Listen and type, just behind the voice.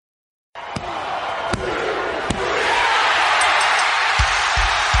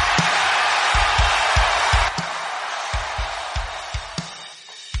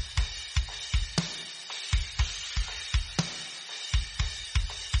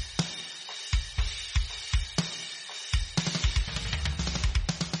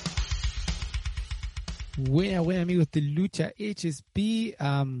Buena amigos de Lucha HSP.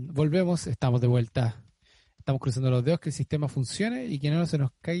 Volvemos, estamos de vuelta. Estamos cruzando los dedos que el sistema funcione y que no se nos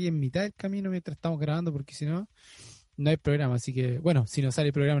caiga en mitad del camino mientras estamos grabando, porque si no, no hay programa. Así que, bueno, si no sale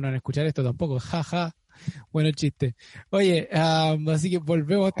el programa no van a escuchar esto tampoco. Jaja. Bueno, el chiste. Oye, así que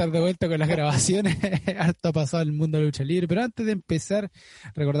volvemos a estar de vuelta con las grabaciones. Harto ha pasado en el mundo de la lucha libre. Pero antes de empezar,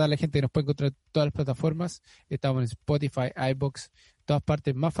 recordar a la gente que nos puede encontrar en todas las plataformas. Estamos en Spotify, iVoox, todas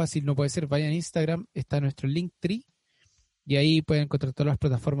partes. Más fácil no puede ser. Vayan a Instagram, está nuestro Linktree. Y ahí pueden encontrar todas las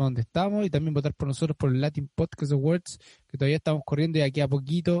plataformas donde estamos. Y también votar por nosotros por el Latin Podcast Awards, que todavía estamos corriendo y aquí a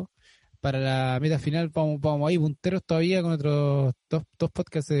poquito. Para la meta final vamos ahí punteros todavía con otros dos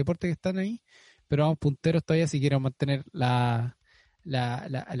podcasts de deporte que están ahí. Pero vamos punteros todavía si quiero mantener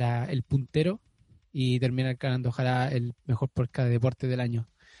el puntero y terminar ganando ojalá el mejor podcast de deporte del año.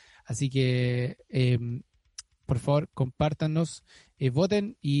 Así que por favor compártanos,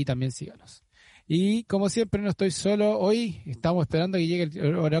 voten y también síganos. Y como siempre no estoy solo hoy, estamos esperando que llegue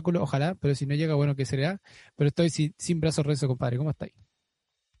el oráculo, ojalá, pero si no llega, bueno, que será. Pero estoy sin brazos rezos, compadre. ¿Cómo estáis?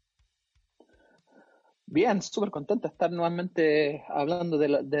 Bien, súper contento de estar nuevamente hablando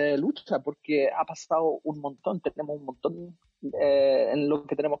de lucha porque ha pasado un montón, tenemos un montón en lo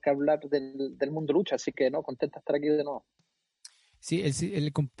que tenemos que hablar del mundo lucha, así que no, contento de estar aquí de nuevo. Sí,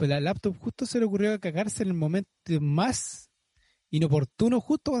 la laptop justo se le ocurrió cagarse en el momento más inoportuno,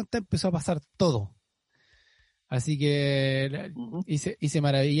 justo cuando empezó a pasar todo. Así que hice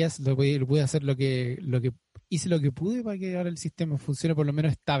maravillas, lo pude hacer hice lo que pude para que ahora el sistema funcione por lo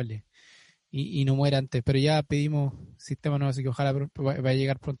menos estable. Y no muera antes, pero ya pedimos sistema nuevo, así que ojalá va a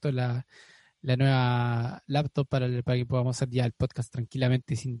llegar pronto la nueva laptop para que podamos hacer ya el podcast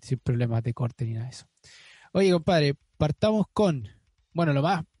tranquilamente y sin problemas de corte ni nada de eso. Oye, compadre, partamos con, bueno, lo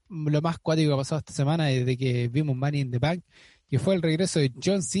más cuático que ha pasado esta semana desde que vimos Money in the Bank, que fue el regreso de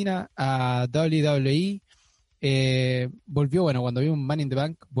John Cena a WWE. Volvió, bueno, cuando vimos Money in the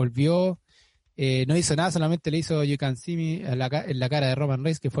Bank, volvió, no hizo nada, solamente le hizo You Can See Me en la cara de Roman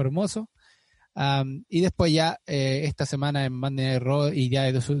Reigns, que fue hermoso. Y después ya esta semana en Monday Night Raw y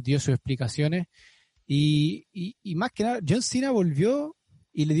ya dio sus explicaciones y más que nada John Cena volvió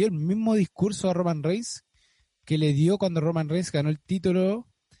y le dio el mismo discurso a Roman Reigns que le dio cuando Roman Reigns ganó el título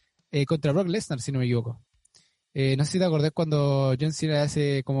contra Brock Lesnar, si no me equivoco. No sé si te acordás cuando John Cena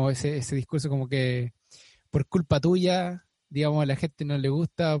hace como ese discurso como que por culpa tuya, digamos, a la gente no le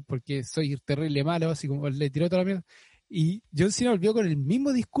gusta porque soy terrible malo, así como le tiró toda la mierda, y John Cena volvió con el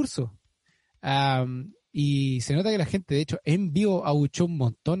mismo discurso. Y se nota que la gente, de hecho, en vivo abuchó un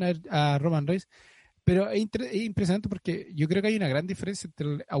montón a Roman Reigns, pero es impresionante porque yo creo que hay una gran diferencia entre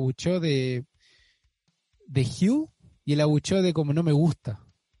el abucheo de Hugh y el abucheo de como no me gusta.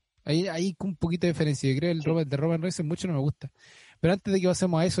 Hay un poquito de diferencia. Yo creo que el de Roman Reigns mucho no me gusta. Pero antes de que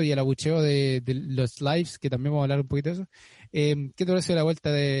pasemos a eso y al abucheo de los lives, que también vamos a hablar un poquito de eso, ¿qué te parece la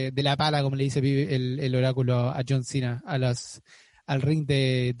vuelta de la pala, como le dice el oráculo a John Cena, al ring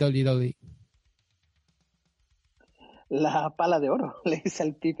de WWE? La pala de oro, le dice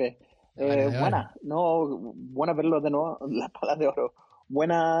al Pipe. Buena verlo de nuevo, la pala de oro.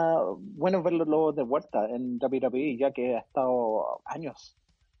 Bueno verlo de vuelta en WWE, ya que ha estado años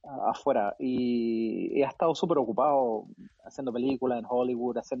afuera y ha estado súper ocupado haciendo películas en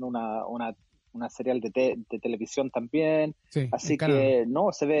Hollywood, haciendo una serial de televisión también. Sí, Así que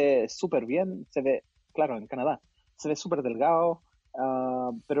no, se ve súper bien, claro, en Canadá, se ve súper delgado.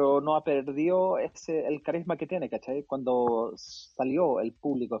 Pero no ha perdido el carisma que tiene, ¿cachai? Cuando salió el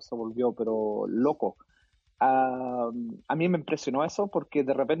público se volvió pero loco. A mí me impresionó eso porque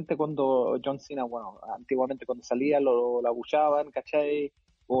de repente cuando John Cena, bueno, antiguamente cuando salía lo abuchaban, ¿cachai?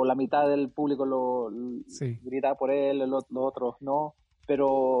 O la mitad del público gritaba por él, los otros no.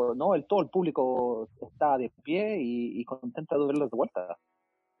 Pero no, todo el público está de pie y contento de verlos de vuelta.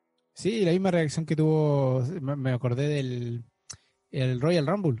 Sí, la misma reacción que tuvo, me acordé del el Royal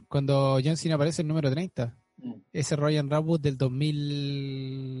Rumble, cuando John Cena aparece el número 30. Ese Royal Rumble del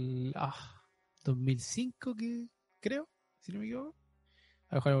 2005, que creo, si no me equivoco.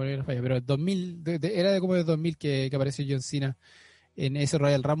 A lo mejor me falla, pero 2000, era de como de 2000 que apareció John Cena en ese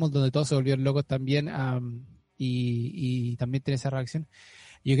Royal Rumble donde todos se volvieron locos también, y también tiene esa reacción.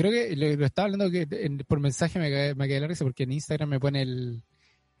 Yo creo que lo estaba hablando por mensaje me quedé la risa porque en Instagram me pone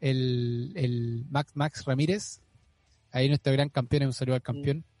el Max Ramírez, ahí nuestro gran campeón, un saludo al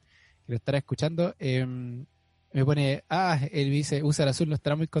campeón, que lo estará escuchando, me pone, él me dice, usa el azul, no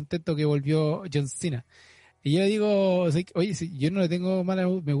estará muy contento que volvió John Cena. Y yo digo, oye, yo no le tengo mala,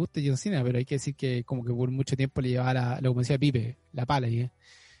 me gusta John Cena, pero hay que decir que como que por mucho tiempo le llevaba lo como decía Pipe, la pala.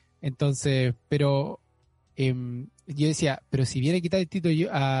 Entonces, pero yo decía, pero si viene a quitar el título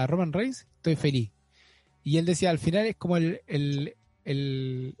a Roman Reigns, estoy feliz. Y él decía, al final es como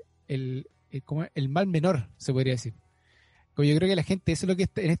como el mal menor, se podría decir. Como yo creo que la gente, eso es lo que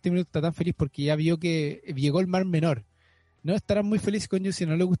en este minuto está tan feliz, porque ya vio que llegó el mal menor. No estarán muy felices con John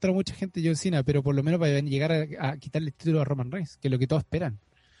Cena, no le gustará a mucha gente John Cena, pero por lo menos va a llegar a quitarle el título a Roman Reigns, que es lo que todos esperan.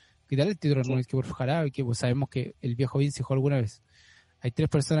 Quitarle el título a Roman Reigns, que por ojalá, que pues, sabemos que el viejo Vince dijo alguna vez. Hay 3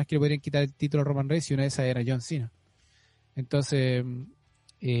 personas que le podrían quitar el título a Roman Reigns y una de esas era John Cena. Entonces,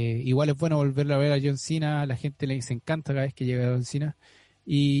 igual es bueno volverlo a ver a John Cena, a la gente les encanta cada vez que llega John Cena,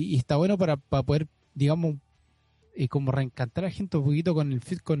 y está bueno para poder, digamos, como reencantar a la gente un poquito con el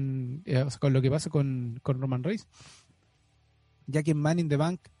fit, o sea, con lo que pasa con Roman Reigns, ya que en Man in the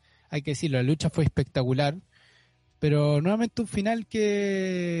Bank, hay que decirlo, la lucha fue espectacular, pero nuevamente un final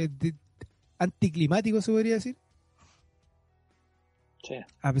anticlimático, se podría decir. Sí.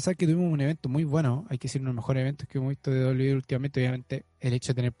 A pesar que tuvimos un evento muy bueno, hay que decir uno de los mejores eventos que hemos visto de WWE últimamente, obviamente el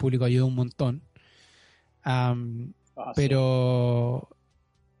hecho de tener público ayuda un montón. Pero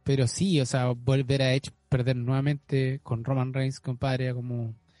sí, o sea, volver a Edge perder nuevamente con Roman Reigns, compadre,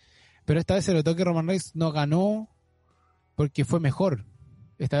 como... Pero esta vez se notó que Roman Reigns no ganó porque fue mejor.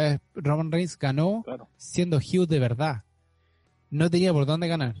 Esta vez Roman Reigns ganó siendo heel de verdad. No tenía por dónde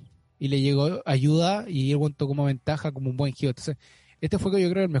ganar. Y le llegó ayuda y él contó como ventaja como un buen heel. Entonces, este fue yo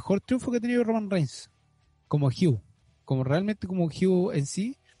creo el mejor triunfo que ha tenido Roman Reigns como heel. Como realmente como heel en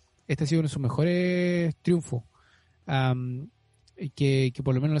sí, este ha sido uno de sus mejores triunfos. Que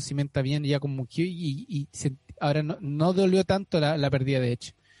por lo menos lo cimenta bien ya como heel ahora no dolió tanto la pérdida de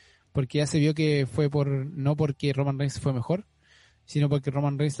Edge. Porque ya se vio que fue no porque Roman Reigns fue mejor, sino porque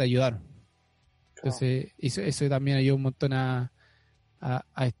Roman Reigns le ayudaron. Entonces, eso también ayudó un montón a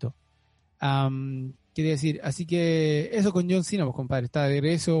esto. Quería decir, así que eso con John Cena, pues compadre, está de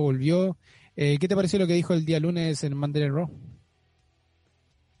regreso, volvió. ¿Qué te pareció lo que dijo el día lunes en Monday Night Raw?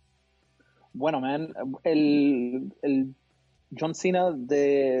 Bueno, man, el John Cena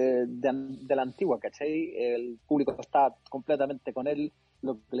de la antigua, ¿cachai? El público está completamente con él,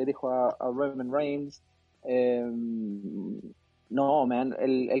 lo que le dijo a Roman Reigns. No, man,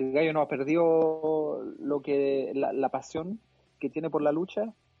 el gallo no ha perdido la pasión que tiene por la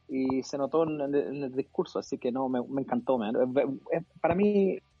lucha y se notó en el discurso, así que no, me encantó, man. Para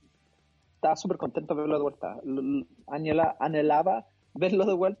mí estaba súper contento de verlo de vuelta. Anhelaba verlo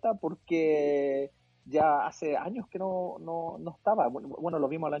de vuelta porque ya hace años que no estaba. Bueno, lo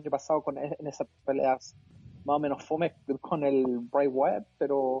vimos el año pasado en esas peleas más o menos fome con el Bray Wyatt,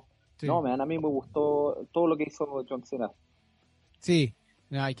 pero sí. No, man, a mí me gustó todo lo que hizo John Cena. Sí,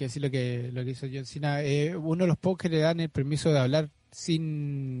 no, hay que decir lo que hizo John Cena. Uno de los pocos que le dan el permiso de hablar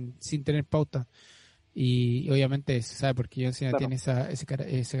sin tener pauta. Y obviamente se sabe porque John Cena tiene ese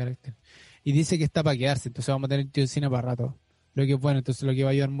carácter. Y dice que está para quedarse, entonces vamos a tener John Cena para rato. Lo que es bueno, entonces lo que va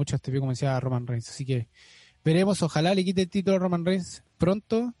a ayudar mucho a este como decía Roman Reigns. Así que veremos, ojalá le quite el título a Roman Reigns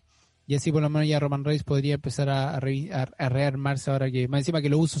pronto. Y así por lo menos ya Roman Reigns podría empezar a rearmarse ahora que, más encima que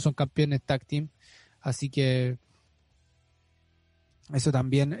los usos son campeones tag team. Así que eso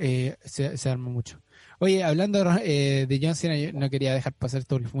también se arma mucho. Oye, hablando de John Cena, yo no quería dejar pasar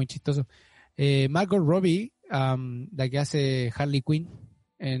esto porque fue muy chistoso. Margot Robbie, la que hace Harley Quinn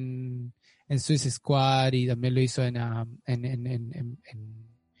en Suicide Squad y también lo hizo en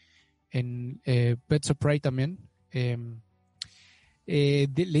Birds of Prey también, le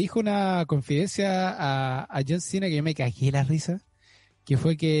dijo una confidencia a John Cena que yo me cagué la risa, que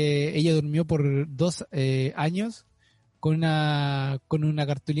fue que ella durmió por 2 años con una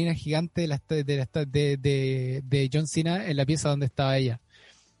cartulina gigante de John Cena en la pieza donde estaba ella.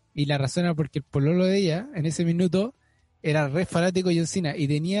 Y la razón era porque el pololo de ella, en ese minuto, era re fanático de John Cena y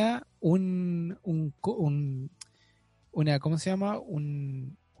tenía ¿cómo se llama?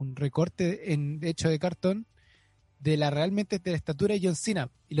 Un recorte hecho de cartón de realmente de la estatura de John Cena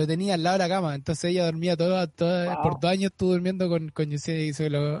y lo tenía al lado de la cama. Entonces ella dormía por 2 años estuvo durmiendo con John Cena y eso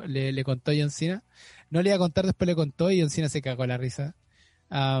le contó a John Cena. No le iba a contar, después le contó y John Cena se cagó la risa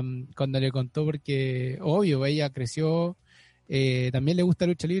cuando le contó porque, obvio, ella creció, también le gusta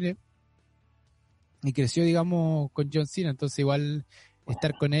lucha libre y creció, digamos, con John Cena, entonces igual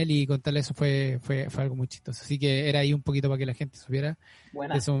estar con él y contarle eso fue algo muy chistoso. Así que era ahí un poquito para que la gente supiera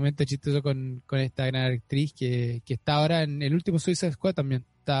de ese momento chistoso con esta gran actriz que está ahora en el último Suicide Squad también.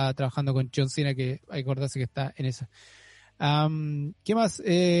 Está trabajando con John Cena, que hay que acordarse que está en esa. ¿Qué más?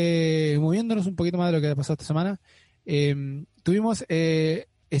 Moviéndonos un poquito más de lo que ha pasado esta semana. Tuvimos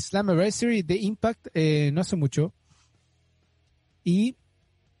Slammiversary de Impact no hace mucho. Y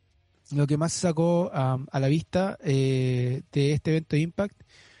lo que más sacó a la vista de este evento de Impact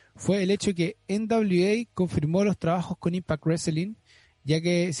fue el hecho que NWA confirmó los trabajos con Impact Wrestling ya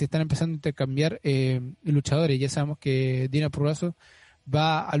que se están empezando a intercambiar luchadores. Ya sabemos que Dina Purrazzo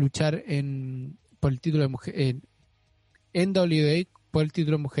va a luchar por el título de mujer, en NWA por el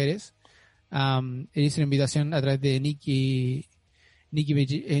título de mujeres. Él hizo una invitación a través de Nikki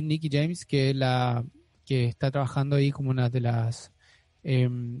James, que es la que está trabajando ahí como una de las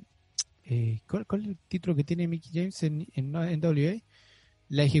 ¿cuál es el título que tiene Mickey James en NWA?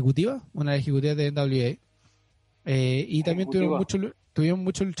 La ejecutiva, una de las ejecutivas de NWA. Y también tuvimos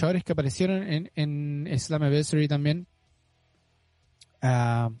muchos luchadores que aparecieron en Slammiversary también,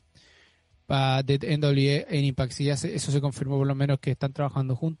 de NWA en Impact. Sí, eso se confirmó por lo menos, que están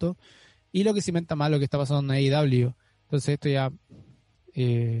trabajando juntos. Y lo que cimenta más lo que está pasando en AEW. Entonces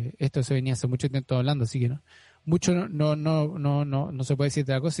esto se venía hace mucho tiempo hablando, así que mucho no se puede decir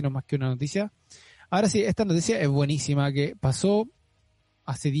de la cosa, sino más que una noticia. Ahora sí, esta noticia es buenísima, que pasó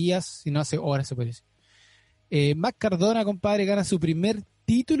hace días, si no hace horas se puede decir. Matt Cardona, compadre, gana su primer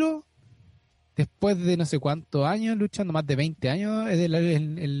título después de no sé cuántos años luchando, más de 20 años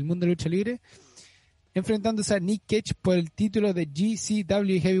en el mundo de lucha libre, enfrentándose a Nick Cage por el título de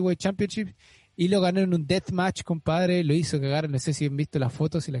GCW Heavyweight Championship, y lo ganó en un deathmatch, compadre. Lo hizo cagar, no sé si han visto las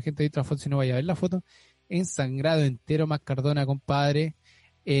fotos, si la gente ha visto las fotos, si no vaya a ver las fotos, ensangrado entero Matt Cardona, compadre.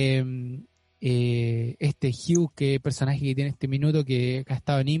 Hugh, que personaje que tiene este minuto, que ha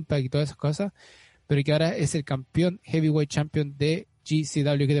estado en Impact y todas esas cosas, pero que ahora es el campeón Heavyweight Champion de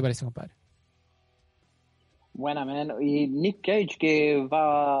GCW. ¿Qué te parece, compadre? Buena, man. Y Nick Cage, que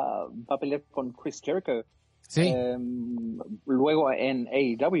va a pelear con Chris Jericho. Sí. Luego en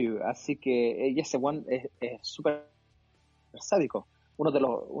AEW, así que ese one es súper sádico, uno de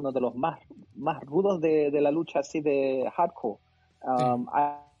los más rudos de la lucha así de hardcore.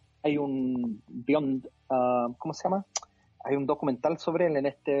 Hay un Beyond, ¿cómo se llama? Hay un documental sobre él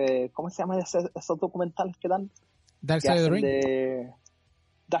en ¿cómo se llama esos documentales que dan? Dark Side of the Ring.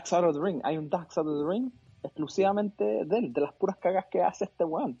 Dark Side of the Ring. Hay un Dark Side of the Ring exclusivamente de él, de las puras cagas que hace este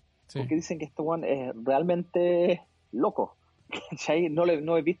one. Sí. Porque dicen que este one es realmente loco.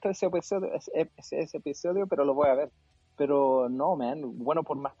 No he visto ese episodio, pero lo voy a ver. Pero no, man, bueno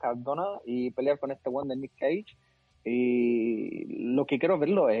por más Cardona y pelear con este one de Nick Cage. Y lo que quiero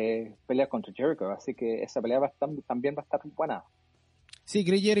verlo es pelear contra Jericho, así que esa pelea también va a estar buena. Sí,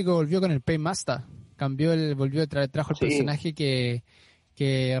 Chris Jericho volvió con el Painmaster. Trajo el personaje que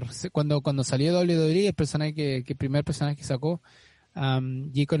cuando salió WWE, el personaje el primer personaje que sacó,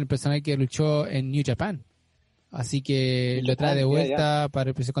 y con el personaje que luchó en New Japan. Así que lo trae de vuelta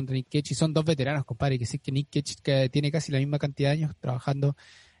para el precio contra Nick Cage. Y son dos veteranos, compadre, que sí, que Nick Cage, que tiene casi la misma cantidad de años trabajando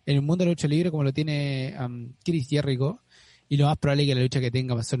en el mundo de la lucha libre como lo tiene Chris Jericho. Y lo más probable es que la lucha que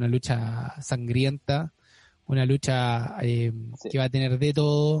tenga va a ser una lucha sangrienta, una lucha que va a tener de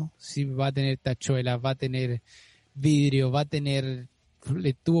todo. Sí, va a tener tachuelas, va a tener vidrio, va a tener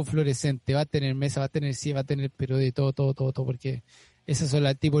tubo fluorescente, va a tener mesa, va a tener silla, va a tener, pero de todo, porque esas son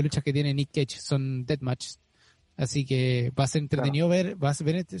las tipos de luchas que tiene Nick Cage, son deathmatch. Así que va a ser entretenido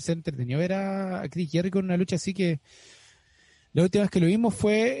ser entretenido ver a Chris Jericho en una lucha así. Que la última vez que lo vimos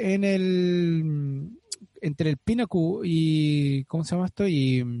fue entre el Pinnacle y ¿cómo se llama esto?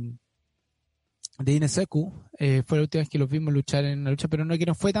 Y de Ineseku. Fue la última vez que los vimos luchar en una lucha, pero no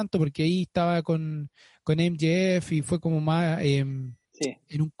fue tanto, porque ahí estaba con MJF y fue como más en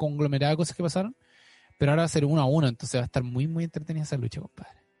un conglomerado de cosas que pasaron. Pero ahora va a ser 1-1, entonces va a estar muy, muy entretenida esa lucha,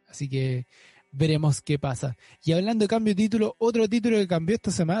 compadre. Así que veremos qué pasa. Y hablando de cambio de título, otro título que cambió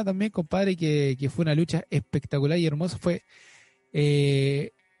esta semana también, compadre, que fue una lucha espectacular y hermosa, fue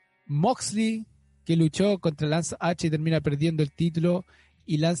Moxley, que luchó contra Lance H y termina perdiendo el título.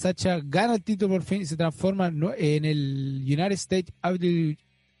 Y Lance H gana el título por fin y se transforma en el United States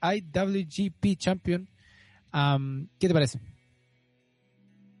IWGP Champion. ¿Qué te parece?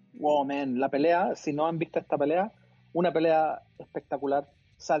 Wow, man, la pelea, si no han visto esta pelea, una pelea espectacular,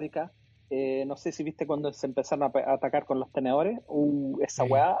 sádica. No sé si viste cuando se empezaron a atacar con los tenedores. Esa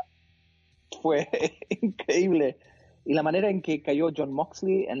weá fue increíble. Y la manera en que cayó John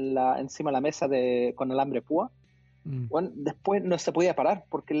Moxley encima de la mesa con alambre púa, bueno, después no se podía parar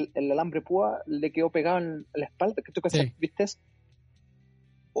porque el alambre púa le quedó pegado en la espalda. ¿Tú qué viste?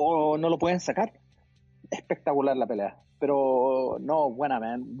 O no lo pueden sacar. Espectacular la pelea. Pero no, buena,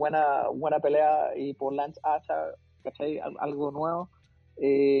 man. Buena pelea. Y por Lance Archer, ¿cachai? Algo nuevo.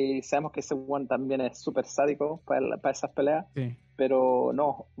 Sabemos que ese one también es súper sádico para esas peleas. Sí. Pero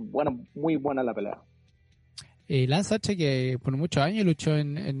no, muy buena la pelea. Lance Archer, que por muchos años luchó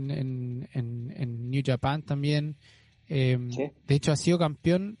en New Japan también. De hecho ha sido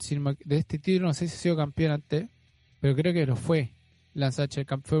campeón de este título. No sé si ha sido campeón antes, pero creo que lo fue. Lance Archer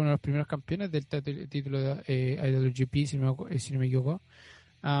fue uno de los primeros campeones del título de IWGP, si no me equivoco.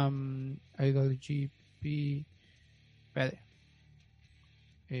 IWGP. Espérate.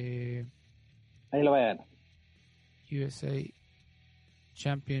 Ahí lo vayan. USA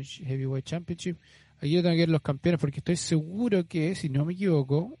Championship, Heavyweight Championship. Aquí yo tengo que ver los campeones porque estoy seguro que, si no me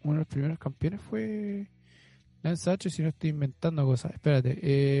equivoco, uno de los primeros campeones fue Lance Archer, si no estoy inventando cosas.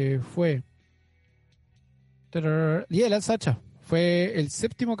 Espérate, fue Lance Archer. Fue el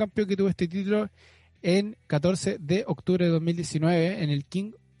séptimo campeón que tuvo este título en 14 de octubre de 2019 en el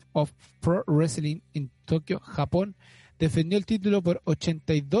King of Pro Wrestling en Tokio, Japón. Defendió el título por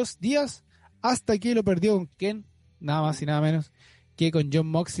 82 días hasta que lo perdió con Ken, nada más y nada menos que con Jon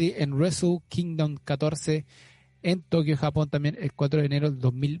Moxley en Wrestle Kingdom 14 en Tokio, Japón, también el 4 de enero del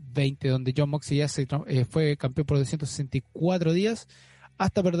 2020, donde Jon Moxley ya fue campeón por 264 días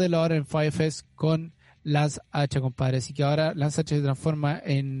hasta perderlo ahora en Fyre Fest con Lance Archer, compadre. Así que ahora Lance Archer se transforma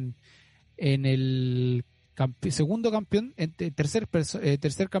en el segundo campeón, tercer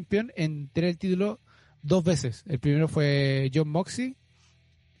campeón en tener el título 2 veces. El primero fue Jon Moxley,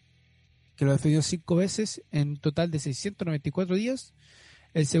 que lo defendió 5 veces en total de 694 días.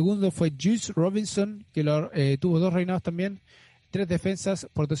 El segundo fue Juice Robinson, que tuvo 2 reinados también, 3 defensas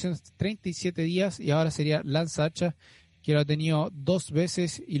por 237 días, y ahora sería Lance Archer, que lo ha tenido 2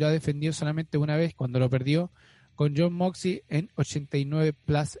 veces y lo ha defendido solamente una vez cuando lo perdió con Jon Moxley en 89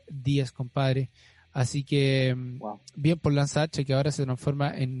 plus días, compadre. Así que bien por Lance Archer, que ahora se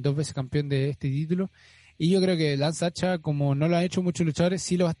transforma en 2 veces campeón de este título. Y yo creo que Lance Archer, como no lo han hecho muchos luchadores,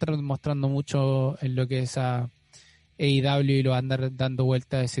 sí lo va a estar mostrando mucho en lo que es a AEW, y lo va a andar dando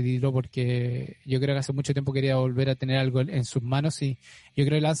vuelta a ese título, porque yo creo que hace mucho tiempo quería volver a tener algo en sus manos, y yo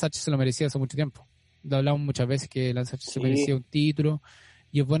creo que Lance Archer se lo merecía hace mucho tiempo. Lo hablamos muchas veces que Lance Archer se merecía un título,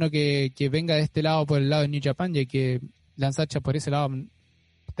 y es bueno que venga de este lado, por el lado de New Japan, ya que Lance Archer por ese lado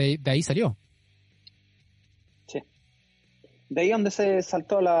de ahí salió. Sí. De ahí donde se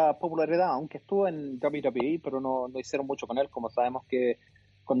saltó la popularidad, aunque estuvo en WWE, pero no hicieron mucho con él, como sabemos que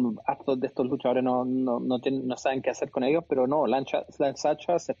con hartos de estos luchadores no saben qué hacer con ellos, pero no, Lance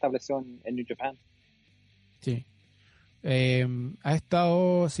Archer se estableció en New Japan. Sí. Ha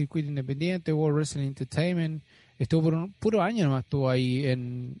estado circuito independiente, World Wrestling Entertainment, estuvo por un puro año nomás, estuvo ahí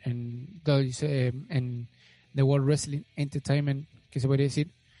en The World Wrestling Entertainment, que se podría decir.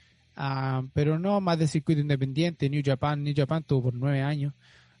 Pero no más de circuito independiente. New Japan tuvo por 9 años,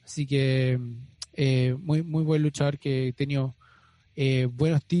 así que muy muy buen luchador, que ha tenido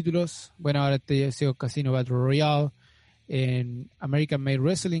buenos títulos. Bueno, ahora ha sido Casino Battle Royale, en American Made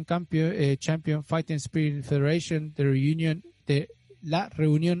Wrestling Champion, Fighting Spirit Federation, la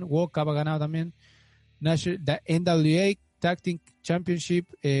Reunión World Cup ha ganado también, the NWA Tag Team Championship,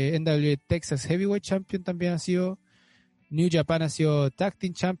 NWA Texas Heavyweight Champion también ha sido. New Japan ha sido Tag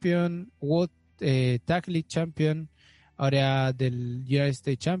Team Champion, World Tag League Champion, ahora del United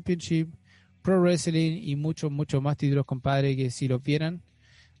States Championship, Pro Wrestling y muchos más títulos, compadre, que si los vieran,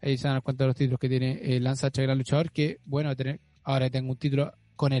 ahí se dan cuenta de los títulos que tiene Lance Archer, gran luchador, que bueno, ahora tengo un título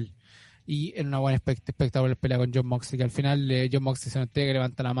con él. Y en una buena espectacular pelea con Jon Moxley, que al final Jon Moxley se nos tiene que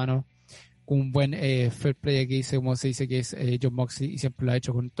levanta la mano con un buen fair play, que dice, como se dice que es Jon Moxley, y siempre lo ha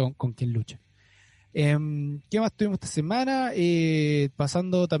hecho con quien lucha. ¿Qué más tuvimos esta semana?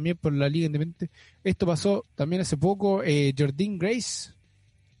 Pasando también por la Liga Independiente. Esto pasó también hace poco. Jordynne Grace,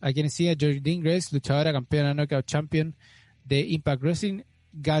 a quienes sigue, Jordynne Grace, luchadora campeona Knockout Champion de Impact Wrestling,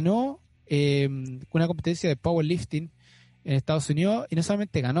 ganó una competencia de powerlifting en Estados Unidos, y no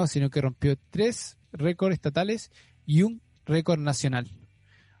solamente ganó, sino que rompió 3 récords estatales y un récord nacional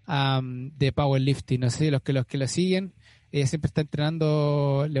de powerlifting. No sé, los que la siguen, ella siempre está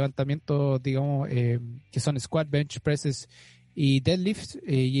entrenando levantamientos, digamos, que son squat, bench presses y deadlifts,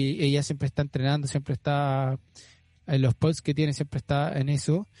 y ella siempre está entrenando, siempre está en los posts que tiene, siempre está en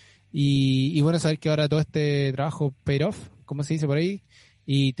eso, y bueno, saber que ahora todo este trabajo paid off, como se dice por ahí,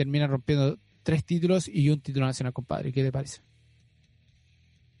 y termina rompiendo 3 títulos y un título nacional, compadre. ¿Qué te parece?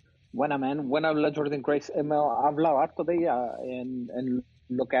 Buena, man. Buena la Jordynne Grace. Hemos hablado harto de ella en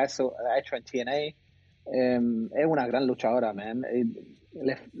lo que ha hecho en TNA. Es una gran luchadora, man.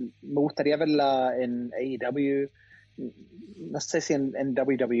 Me gustaría verla en AEW. No sé si en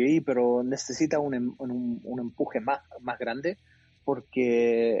WWE, pero necesita un empuje más grande,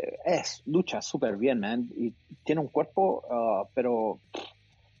 porque lucha súper bien, man. Y tiene un cuerpo, pero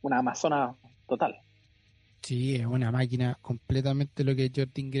una amazona total. Sí, es una máquina completamente lo que es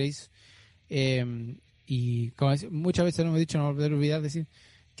Jordynne Grace. Y como muchas veces lo hemos dicho, no me voy a olvidar decir,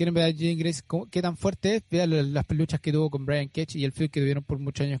 quieren ver a Jordynne Grace qué tan fuerte es. Vean las luchas que tuvo con Brian Cage y el feud que tuvieron por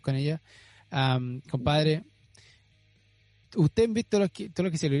muchos años con ella. Compadre, ustedes han visto todo lo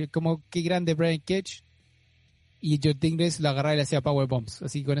que hicieron, como qué grande Brian Cage, y John Ingles lo agarraba y le hacía power bombs,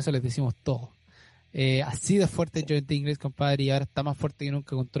 así que con eso les decimos todo. Así de fuerte John Ingles, compadre, y ahora está más fuerte que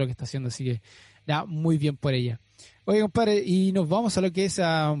nunca con todo lo que está haciendo, así que nada, muy bien por ella. Oye, compadre, y nos vamos a lo que es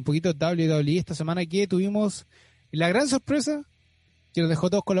un poquito WWE esta semana, que tuvimos la gran sorpresa que nos dejó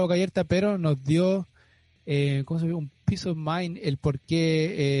todos con la boca abierta, pero nos dio ¿cómo se llama? Un peace of mind el por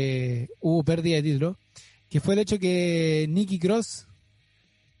qué hubo pérdida de título, que fue el hecho que Nikki Cross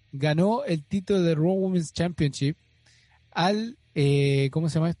ganó el título de Raw Women's Championship al, ¿cómo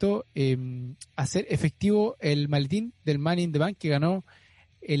se llama esto? Hacer efectivo el maletín del Money in the Bank que ganó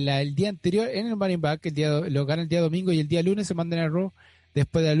el día anterior en el Money in the Bank, lo gana el día domingo y el día lunes se mandan a Raw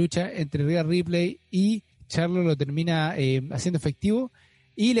después de la lucha entre Rhea Ripley y Charlotte, lo termina haciendo efectivo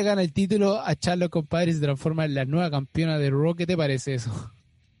y le gana el título a Charlotte, compadre, y se transforma en la nueva campeona de Raw. ¿Qué te parece eso?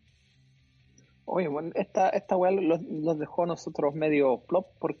 Oye, bueno, esta weá los dejó a nosotros medio flop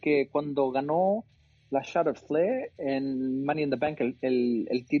porque cuando ganó la Charlotte Flair en Money in the Bank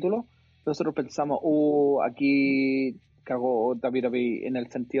el título, nosotros pensamos, aquí cagó WWE en el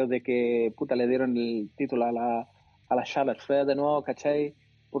sentido de que puta le dieron el título a la Charlotte Flair de nuevo, ¿cachai?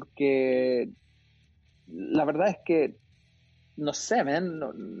 Porque la verdad es que no sé, man,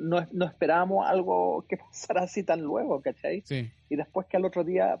 no esperábamos algo que pasara así tan luego, ¿cachai? Sí. Y después que al otro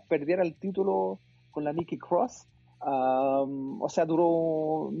día perdiera el título con la Nikki Cross, o sea,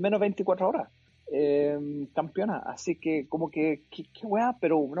 duró menos 24 horas campeona, así que como que, qué weá,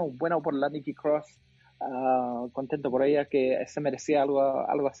 pero no, bueno por la Nikki Cross, contento por ella, que se merecía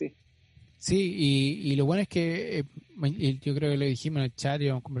algo así. Sí, y lo bueno es que yo creo que lo dijimos en el chat y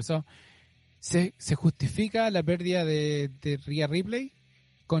hemos conversado, se justifica la pérdida de Rhea Ripley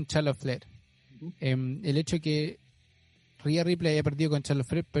con Charlotte Flair. Uh-huh. El hecho de que Rhea Ripley haya perdido con Charlotte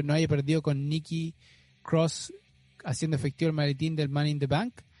Flair, pero no haya perdido con Nikki Cross haciendo efectivo el maletín del Money in the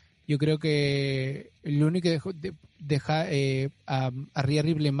Bank, yo creo que lo único que deja a Rhea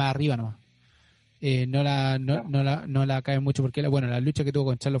Ripley más arriba nomás. Claro. No la cae mucho porque la lucha que tuvo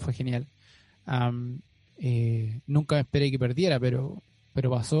con Charlotte fue genial. Nunca me esperé que perdiera, pero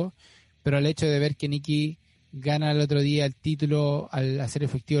pasó. Pero el hecho de ver que Nikki gana el otro día el título al hacer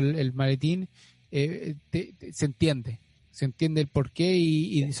efectivo el maletín, se entiende el porqué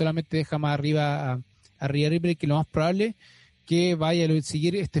y solamente deja más arriba a Rhea Ripley, que lo más probable que vaya a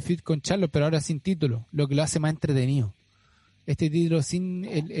seguir este feud con Charlotte, pero ahora sin título, lo que lo hace más entretenido. Este título sin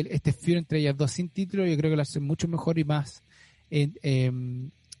este feud entre ellas dos sin título, yo creo que lo hace mucho mejor y más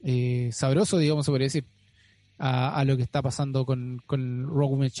sabroso, digamos, se podría decir, a lo que está pasando con Raw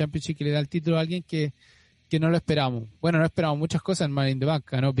Women's Championship, que le da el título a alguien que no lo esperábamos. Bueno, no esperábamos muchas cosas en Money in the Bank,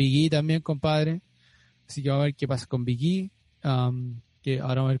 ganó Big E también, compadre, así que vamos a ver qué pasa con Big E, que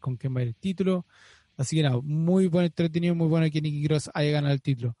ahora vamos a ver con quién va a ir el título. Así que nada, muy buen entretenido, muy bueno que Nikki Cross haya ganado el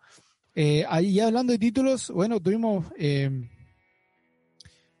título. Ahí hablando de títulos, bueno, tuvimos... a ver,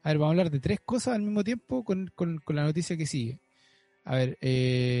 vamos a hablar de tres cosas al mismo tiempo con la noticia que sigue. A ver,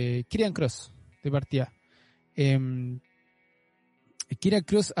 Kieran Cross, de partida. Kieran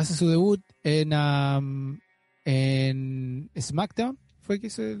Cross hace su debut en SmackDown. ¿Fue que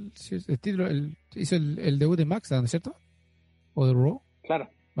hizo el título? Hizo el debut de SmackDown, ¿cierto? ¿O de Raw? Claro.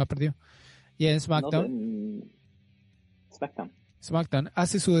 Más perdido. Y en SmackDown. No, SmackDown. SmackDown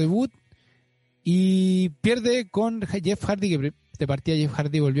hace su debut y pierde con Jeff Hardy, que de partida Jeff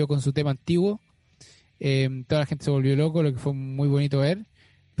Hardy volvió con su tema antiguo. Toda la gente se volvió loco, lo que fue muy bonito ver.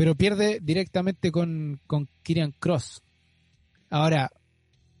 Pero pierde directamente con Kieran Cross. Ahora,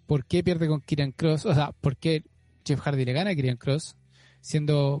 ¿por qué pierde con Kieran Cross? O sea, ¿por qué Jeff Hardy le gana a Kieran Cross?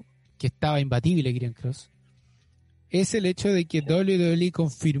 Siendo que estaba imbatible Kieran Cross. Es el hecho de que WWE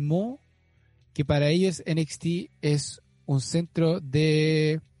confirmó que para ellos NXT es un centro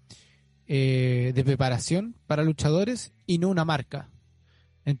de preparación para luchadores y no una marca.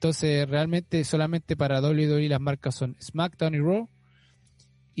 Entonces, realmente solamente para WWE las marcas son SmackDown y Raw,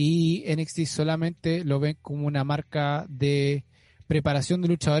 y NXT solamente lo ven como una marca de preparación de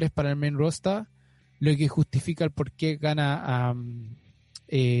luchadores para el main roster, lo que justifica el por qué gana a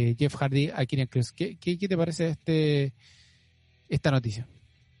Jeff Hardy a Kieran Cross. ¿Qué te parece esta noticia?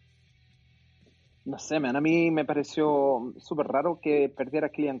 No sé, man, a mí me pareció súper raro que perdiera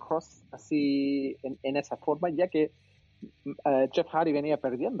Killian Cross así en esa forma, ya que Jeff Hardy venía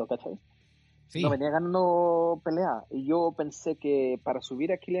perdiendo, ¿cachai? Sí. No venía ganando pelea. Y yo pensé que para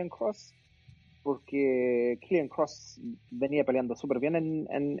subir a Killian Cross, porque Killian Cross venía peleando súper bien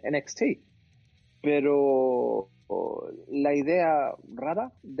en NXT, pero la idea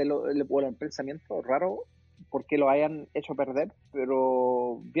rara, o el pensamiento raro, porque lo hayan hecho perder,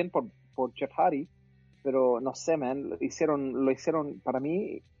 pero bien por Jeff Hardy, pero no sé, man, lo hicieron para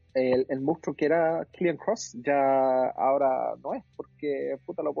mí, el monstruo que era Killian Cross, ya ahora no es, porque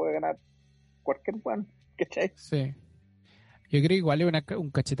puta lo puede ganar cualquier weón, ¿cachai? Sí. Yo creo que igual es un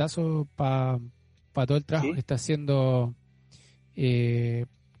cachetazo para todo el trabajo que Sí, está haciendo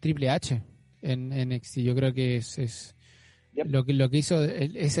Triple H en NXT. Yo creo que es yep, lo que hizo,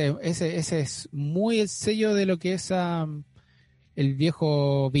 ese es muy el sello de lo que es el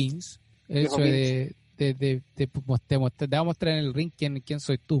viejo Vince. El viejo hecho Vince, de mostrar en el ring quién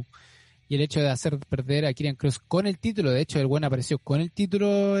soy tú. Y el hecho de hacer perder a Kieran Cross con el título, de hecho el buen apareció con el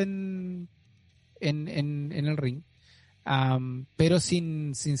título en el ring, pero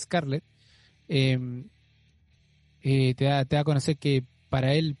sin Scarlett. em, te da a conocer que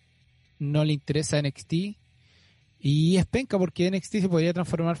para él no le interesa NXT y es penca porque NXT se podría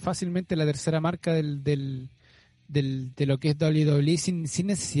transformar fácilmente en la tercera marca de lo que es WWE sin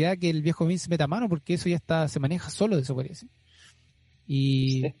necesidad que el viejo Vince meta mano, porque eso ya se maneja solo, de eso parece.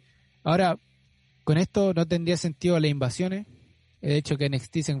 Y sí, ahora, con esto no tendría sentido las invasiones. El hecho que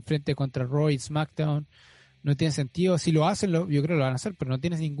NXT se enfrente contra Raw y SmackDown no tiene sentido. Si lo hacen, yo creo que lo van a hacer, pero no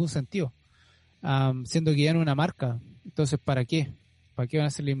tiene ningún sentido. Siendo que ya no es una marca. Entonces, ¿para qué? ¿Para qué van a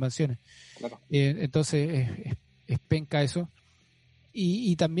hacer las invasiones? claro. Entonces, es penca eso.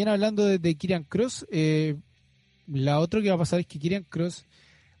 Y también hablando de Kieran Cross, la otra que va a pasar es que Kieran Cross,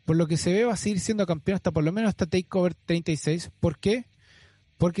 por lo que se ve, va a seguir siendo campeón hasta por lo menos hasta TakeOver 36. ¿Por qué?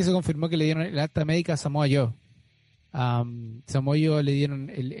 Porque se confirmó que le dieron el alta médica a Samoa Joe. Samoa Joe le dieron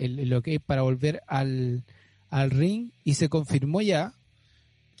el ok para volver al ring y se confirmó ya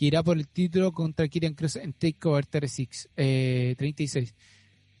que irá por el título contra Kieran Cross en TakeOver 36.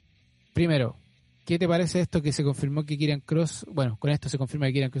 Primero, ¿qué te parece esto que se confirmó que Kieran Cross, bueno, con esto se confirma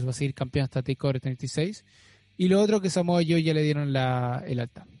que Kieran Cross va a seguir campeón hasta TakeOver 36? Y lo otro que Samoa Joe ya le dieron el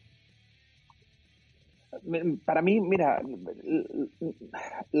alta. Para mí, mira,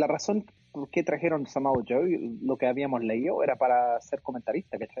 la razón por qué trajeron Samoa Joe, lo que habíamos leído, era para ser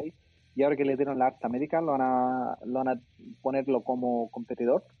comentarista, ¿cachai? Y ahora que le dieron la alta médica, lo van a ponerlo como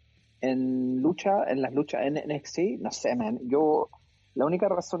competidor en las luchas en NXT, no sé, man. La única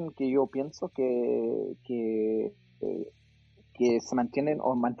razón que yo pienso que se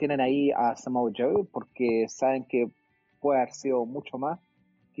mantienen ahí a Samoa Joe, porque saben que puede haber sido mucho más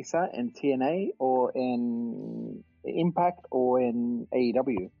quizá en TNA o en Impact o en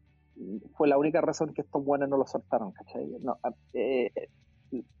AEW. Fue la única razón que estos buenos no lo soltaron, ¿cachai? No,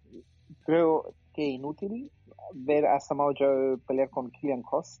 creo que es inútil ver a Samoa Joe pelear con Killian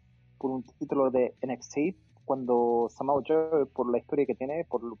Cross por un título de NXT cuando Samoa Joe, por la historia que tiene,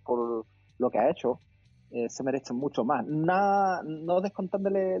 por lo que ha hecho, se merece mucho más. Nada, no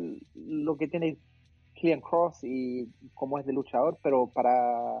descontándole lo que tiene Killian Cross y cómo es de luchador, pero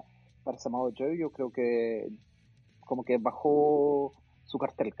para Samoa Joe yo creo que como que bajó su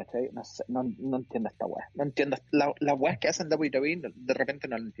cartel, ¿cachai? No, sé, no entiendo esta weá. No entiendo. Las weas que hacen WWE de repente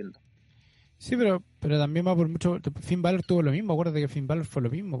no lo entiendo. Sí, pero también va por mucho. Finn Balor tuvo lo mismo. Acuérdate que Finn Balor fue lo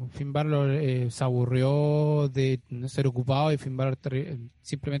mismo. Finn Balor se aburrió de no ser ocupado y Finn Balor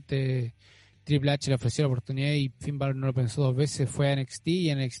simplemente Triple H le ofreció la oportunidad y Finn Balor no lo pensó dos veces. Fue a NXT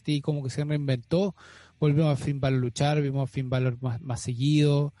y NXT como que se reinventó. Volvimos a Finn Balor luchar, vimos a Finn Balor más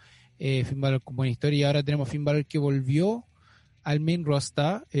seguido, Finn Balor con buena historia y ahora tenemos Finn Balor que volvió al main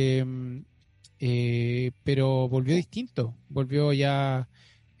roster, pero volvió distinto. Volvió ya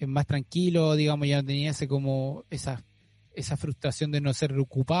más tranquilo, digamos, ya no tenía esa frustración de no ser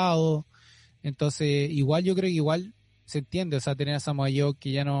ocupado. Entonces, igual yo creo que igual se entiende, o sea, tener a Samoa Joe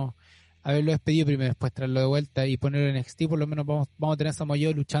que ya no haberlo despedido primero, después traerlo de vuelta y ponerlo en NXT, por lo menos vamos a tener a Samoa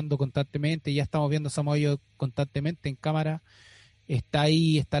Joe luchando constantemente, ya estamos viendo a Samoa Joe constantemente en cámara, está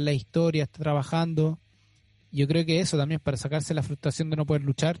ahí, está en la historia, está trabajando. Yo creo que eso también es para sacarse la frustración de no poder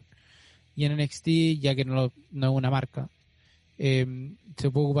luchar y en NXT, ya que no es una marca, se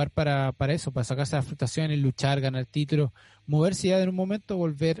puede ocupar para eso, para sacarse las frustraciones, luchar, ganar títulos, moverse ya en un momento,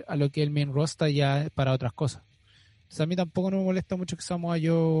 volver a lo que es el main roster ya para otras cosas. Entonces a mí tampoco no me molesta mucho que Samoa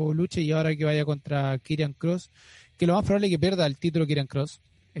Joe luche y ahora que vaya contra Kieran Cross, que lo más probable es que pierda el título Kieran Cross,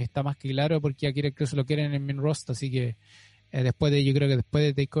 está más que claro porque a Kieran Cross lo quieren en el main roster, así que yo creo que después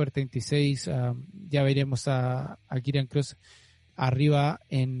de TakeOver 36 ya veremos a Kieran Cross arriba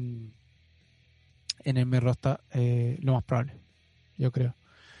en el main roster, lo más probable, yo creo.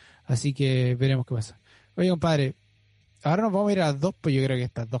 Así que veremos qué pasa. Oye, compadre, ahora nos vamos a ir a las dos, pues yo creo que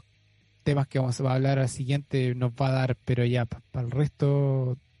estas dos temas que vamos a hablar al siguiente nos va a dar, pero ya para el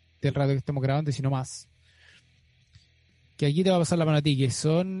resto del rato que estemos grabando, y si no más. Que aquí te va a pasar la mano a ti, que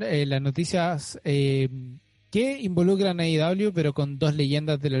son las noticias que involucran a AEW, pero con dos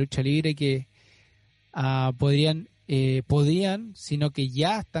leyendas de la lucha libre que podrían, sino que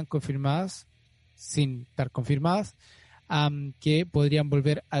ya están confirmadas, sin estar confirmadas, que podrían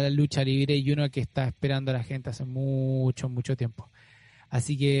volver a la lucha libre, y uno que está esperando a la gente hace mucho, mucho tiempo.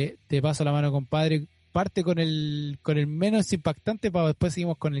 Así que te paso la mano, compadre. Parte con el menos impactante, para después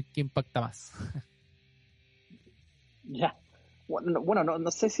seguimos con el que impacta más. Ya. Bueno,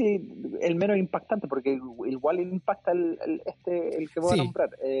 no sé si el menos impactante, porque igual impacta el que voy a Sí, nombrar.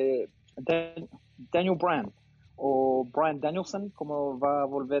 Daniel Bryan, o Bryan Danielson, como va a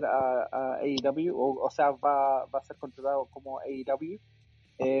volver a AEW, o sea, va a ser contratado como AEW,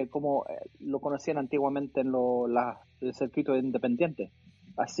 como lo conocían antiguamente en el circuito independiente.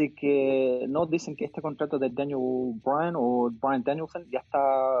 Así que no, dicen que este contrato de Daniel Bryan o Bryan Danielson ya está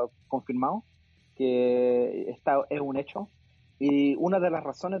confirmado, que es un hecho. Y una de las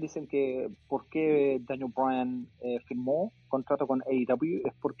razones, dicen, que por qué Daniel Bryan firmó contrato con AEW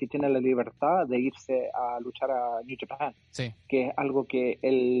es porque tiene la libertad de irse a luchar a New Japan, sí. que es algo que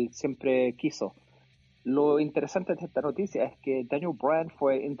él siempre quiso. Lo interesante de esta noticia es que Daniel Bryan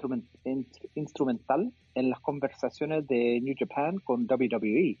fue instrumental en las conversaciones de New Japan con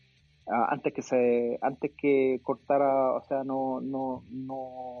WWE. Antes que cortara, o sea,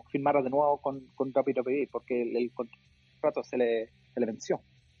 no firmara de nuevo con WWE, porque el contrato se le venció.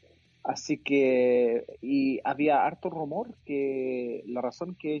 Así que, y había harto rumor que la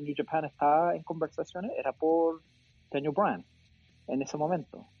razón que New Japan estaba en conversaciones era por Daniel Bryan en ese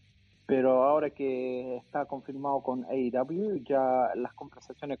momento. Pero ahora que está confirmado con AEW, ya las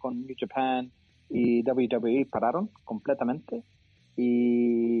conversaciones con New Japan y WWE pararon completamente.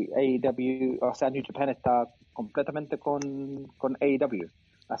 Y AEW, o sea, New Japan está completamente con AEW.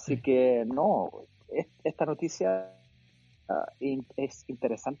 Así Sí. que no, esta noticia es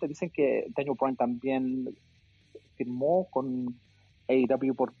interesante. Dicen que Daniel Bryan también firmó con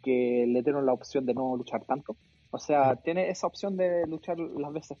AEW porque le dieron la opción de no luchar tanto. O sea, Sí. tiene esa opción de luchar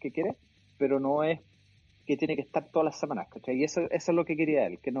las veces que quiere, pero no es que tiene que estar todas las semanas, ¿cachai? Y eso es lo que quería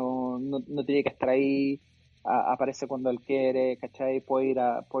él, que no tiene que estar ahí, aparece cuando él quiere, ¿cachai? Puede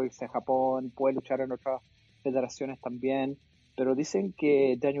irse a Japón, puede luchar en otras federaciones también, pero dicen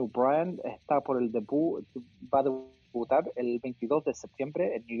que Daniel Bryan está por el debut, va a debutar el 22 de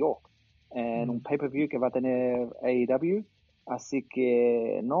septiembre en New York, en un Mm. pay-per-view que va a tener AEW. Así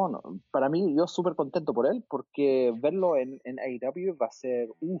que no, para mí, yo súper contento por él, porque verlo en AEW va a ser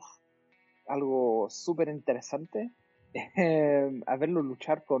algo súper interesante. A verlo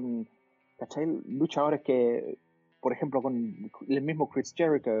luchar con, ¿cachai? Luchadores que, por ejemplo, con el mismo Chris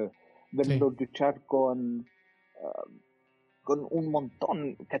Jericho, Sí. verlo luchar con un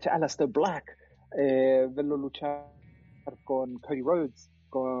montón, ¿cachai? Aleister Black, verlo luchar con Cody Rhodes,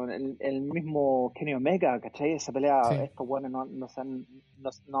 con el mismo Kenny Omega, ¿cachai? Esa pelea, Sí. estos buenos no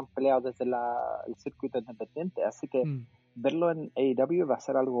han peleado desde el circuito independiente, así que Mm. verlo en AEW va a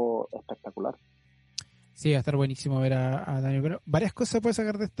ser algo espectacular. Sí, va a estar buenísimo ver a Daniel. Pero varias cosas se puede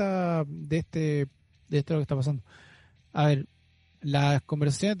sacar de esto lo que está pasando. A ver, las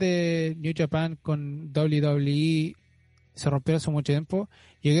conversaciones de New Japan con WWE se rompieron hace mucho tiempo.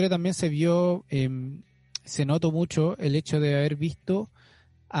 Yo creo que también se notó mucho el hecho de haber visto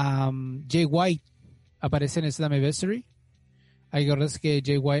a Jay White aparecer en el Slammiversary. Hay que recordar que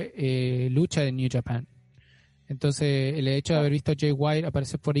Jay White lucha en New Japan. Entonces, el hecho de haber Claro. visto a Jay White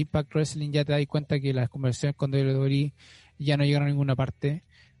aparecer por Impact Wrestling, ya te das cuenta que las conversaciones con WWE ya no llegaron a ninguna parte.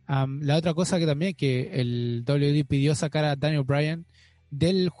 La otra cosa que también, que el WWE pidió sacar a Daniel Bryan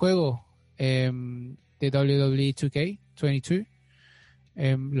del juego de WWE 2K22.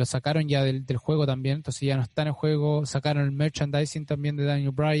 Lo sacaron ya del juego también, entonces ya no está en el juego. Sacaron el merchandising también de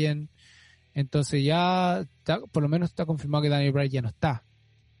Daniel Bryan. Entonces por lo menos está confirmado que Daniel Bryan ya no está.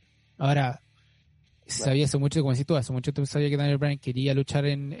 Ahora, se Claro. sabía hace mucho, como decís tú, hace mucho tiempo sabía que Daniel Bryan quería luchar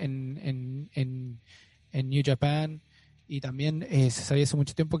en New Japan, y también se sabía hace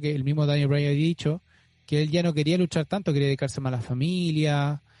mucho tiempo que el mismo Daniel Bryan había dicho que él ya no quería luchar tanto, quería dedicarse más a la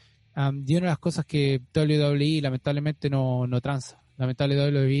familia. Y una de las cosas que WWE lamentablemente no transa.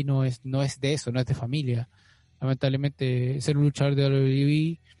 Lamentablemente WWE no es de eso, no es de familia. Lamentablemente ser un luchador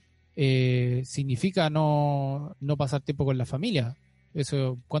de WWE significa no pasar tiempo con la familia.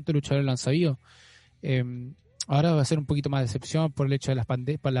 Eso, ¿cuántos luchadores lo han sabido? Eh, Ahora va a ser un poquito más de excepción por el hecho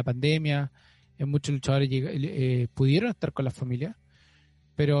de por la pandemia. Muchos luchadores pudieron estar con la familia,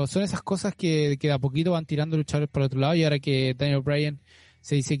 pero son esas cosas que de a poquito van tirando luchadores por otro lado. Y ahora que Daniel Bryan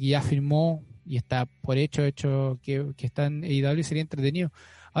se dice que ya firmó y está por hecho que está en AEW, sería entretenido.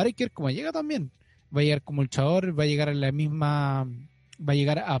 Ahora hay que ver cómo llega también. Va a llegar como luchador, va a llegar a la misma, va a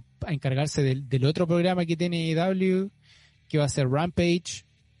llegar a encargarse del otro programa que tiene AEW, que va a ser Rampage.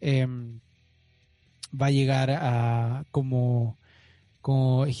 va a llegar a como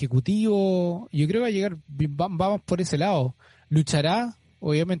ejecutivo. Yo creo que va a llegar, vamos por ese lado. Luchará,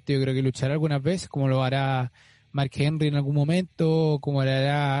 obviamente, yo creo que luchará algunas veces, como lo hará Mark Henry en algún momento, como lo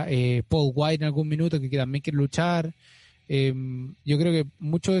hará Paul White en algún minuto, que también quiere luchar. Yo creo que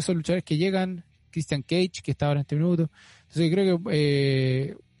muchos de esos luchadores que llegan, Christian Cage, que está ahora en este minuto, entonces yo creo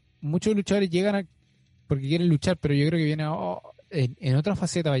que muchos luchadores llegan porque quieren luchar, pero yo creo que viene en otra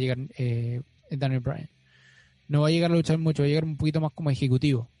faceta va a llegar Daniel Bryan. No va a llegar a luchar mucho, va a llegar un poquito más como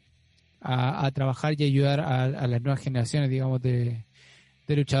ejecutivo, a trabajar y ayudar a las nuevas generaciones, digamos, de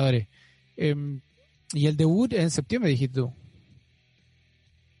luchadores. Y el debut en septiembre, dijiste tú.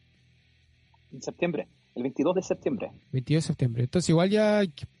 En septiembre, el 22 de septiembre. 22 de septiembre. Entonces igual ya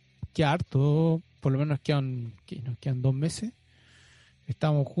queda harto, por lo menos nos quedan 2 meses.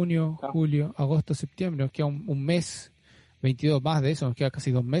 Estamos junio, julio, agosto, septiembre, nos queda un mes, 22 más de eso, nos queda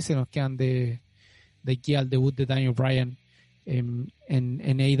casi 2 meses, nos quedan de aquí al debut de Daniel Bryan en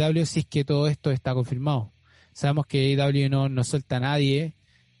AEW, si es que todo esto está confirmado. Sabemos que AEW no suelta a nadie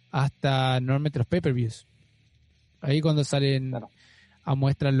hasta normalmente los pay-per-views. Ahí cuando salen a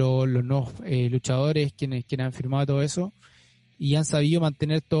muestra los nuevos luchadores, quienes han firmado todo eso, y han sabido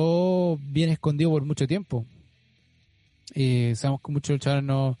mantener todo bien escondido por mucho tiempo. Sabemos que muchos luchadores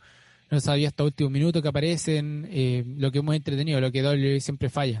no sabía hasta último minuto que aparecen, lo que hemos entretenido, lo que WWE siempre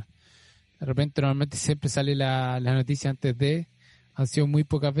falla. De repente normalmente siempre sale la noticia antes de, han sido muy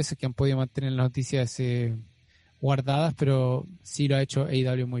pocas veces que han podido mantener las noticias guardadas, pero sí lo ha hecho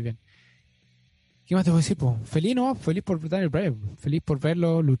AEW muy bien. ¿Qué más te puedo decir? Feliz, ¿no? Feliz por Daniel Bryan, feliz por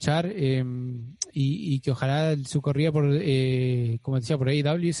verlo luchar y que ojalá su corrida por, como decía, por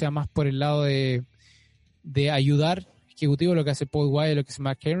AEW sea más por el lado de ayudar ejecutivo, lo que hace Paul White, lo que hace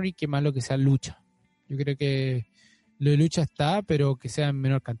Mark Henry, que más lo que sea lucha. Yo creo que lo de lucha está, pero que sea en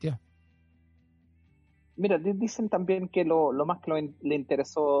menor cantidad. Mira, dicen también que lo más que le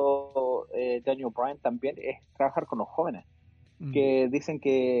interesó Daniel Bryan también es trabajar con los jóvenes. Que dicen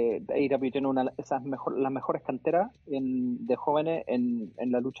que AEW tiene las mejores canteras de jóvenes en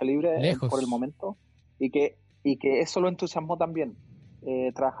la lucha libre por el momento, y que eso lo entusiasmó también,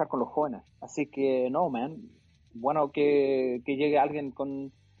 trabajar con los jóvenes. Así que no, man, bueno que llegue alguien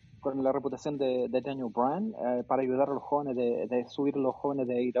con la reputación de Daniel Bryan para ayudar a los jóvenes, de subir a los jóvenes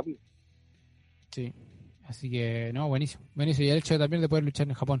de AEW. Sí, así que no, buenísimo. Y el hecho también de poder luchar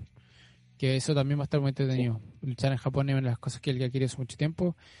en Japón, que eso también va a estar muy entretenido. Sí. Luchar en Japón es una de las cosas que él ya quiere hace mucho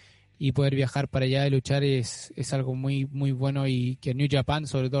tiempo, y poder viajar para allá y luchar es algo muy muy bueno, y que New Japan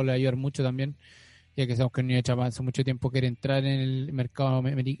sobre todo le va a ayudar mucho también, ya que sabemos que New Japan hace mucho tiempo quiere entrar en el mercado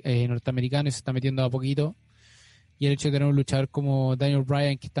norteamericano y se está metiendo a poquito, y el hecho de tener un luchador como Daniel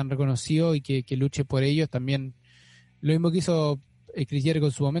Bryan, que es tan reconocido y que luche por ellos, también lo mismo que hizo Chris Jericho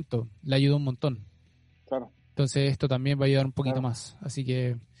en su momento, le ayudó un montón. Claro. Entonces esto también va a ayudar un poquito más, así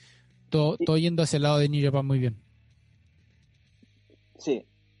que todo yendo hacia el lado de New Japan muy bien. Sí,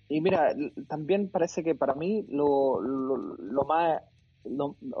 y mira, también parece que para mí lo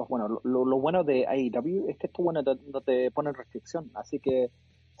bueno de AEW es que esto no te ponen restricción, así que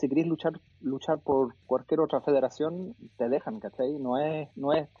si querés luchar por cualquier otra federación, te dejan, ¿cachai? No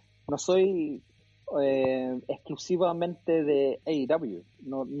soy exclusivamente de AEW,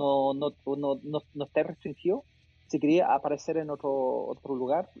 no está restringido. Si querías aparecer en otro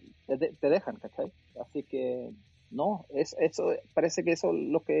lugar, te dejan, ¿cachai? Así que no, eso parece que eso es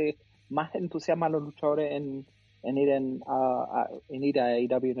lo que más entusiasma a los luchadores en ir a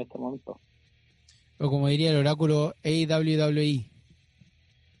AEW en este momento. O como diría el oráculo, AWWE.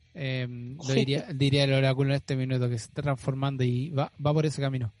 Diría el oráculo en este minuto, que se está transformando y va por ese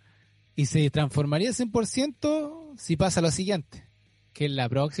camino. Y se transformaría 100% si pasa lo siguiente, que es la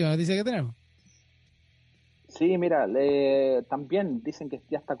próxima noticia que tenemos. Sí, mira, también dicen que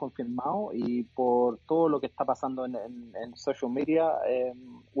ya está confirmado, y por todo lo que está pasando en social media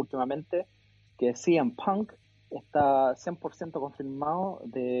últimamente, que CM Punk está 100% confirmado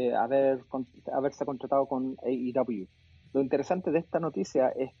de haberse contratado con AEW. Lo interesante de esta noticia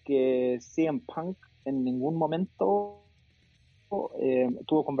es que CM Punk en ningún momento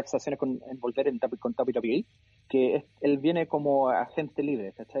tuvo conversaciones en volver con WWE, que él viene como agente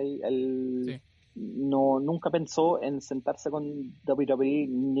libre, ¿cachai? Él nunca pensó en sentarse con WWE,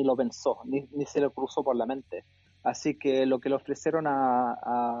 ni lo pensó, ni se le cruzó por la mente. Así que lo que le ofrecieron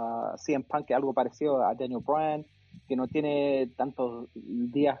a CM Punk es algo parecido a Daniel Bryan, que no tiene tantos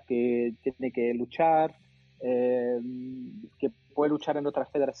días que tiene que luchar, que puede luchar en otras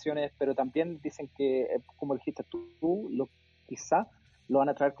federaciones, pero también dicen que, como dijiste tú, quizá lo van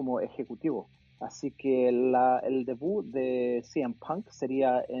a traer como ejecutivo. Así que el debut de CM Punk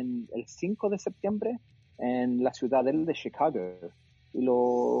sería el 5 de septiembre en la ciudad de Chicago. Y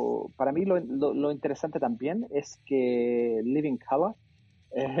para mí lo interesante también es que Living Colour,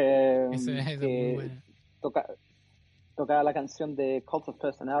 Eso es muy que bueno. toca la canción de Cult of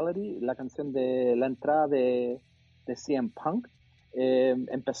Personality, la canción de la entrada de CM Punk,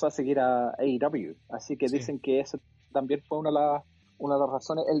 empezó a seguir a AEW. Así que Sí. dicen que eso también fue una de las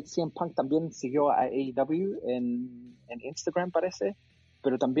razones. El CM Punk también siguió a AEW en Instagram, parece,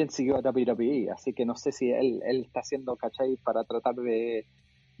 pero también siguió a WWE. Así que no sé si él está haciendo, ¿cachai? Para tratar de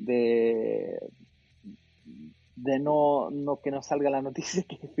no que no salga la noticia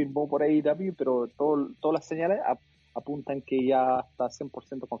que firmó por AEW, pero todas las señales apuntan que ya está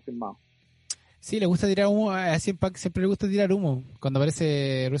 100% confirmado. Sí, le gusta tirar humo, a CM Punk siempre le gusta tirar humo, cuando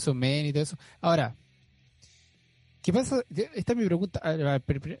aparece WrestleMania y todo eso. Ahora, ¿qué pasa? Esta es mi pregunta.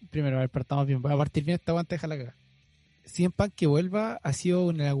 Primero, a ver, partamos bien. Voy a partir bien esta guante, déjala cagar. CM Punk que vuelva ha sido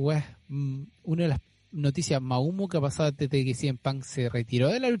una de las noticias más humo que ha pasado desde que CM Punk se retiró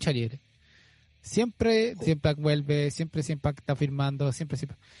de la lucha libre. Siempre Sí. CM Punk vuelve, siempre CM Punk está firmando, siempre.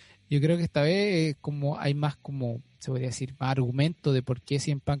 Yo creo que esta vez como hay más, como se podría decir, más argumento de por qué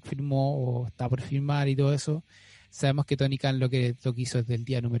CM Punk firmó o está por firmar y todo eso. Sabemos que Tony Khan lo que hizo desde el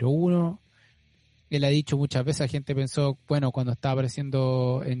día número 1. Él ha dicho muchas veces, la gente pensó, bueno, cuando estaba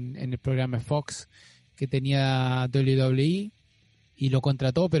apareciendo en el programa Fox que tenía WWE y lo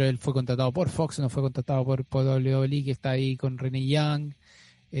contrató, pero él fue contratado por Fox, no fue contratado por WWE, que está ahí con Renee Young,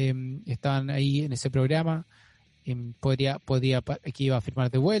 estaban ahí en ese programa. Que iba a firmar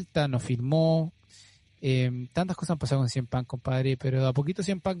de vuelta, no firmó. Tantas cosas han pasado con CM Punk, compadre, pero a poquito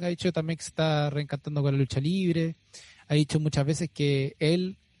CM Punk ha dicho también que se está reencantando con la lucha libre. Ha dicho muchas veces que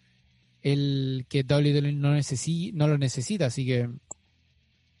que WWE no lo necesita, así que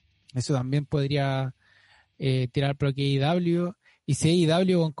eso también podría tirar por aquí AEW. Y si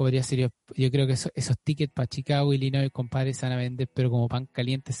AEW, bueno, podría ser, yo creo que esos tickets para Chicago, Illinois, compadre, se van a vender, pero como pan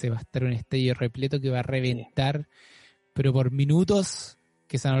caliente se va a estar un estadio repleto que va a Sí. reventar, pero por minutos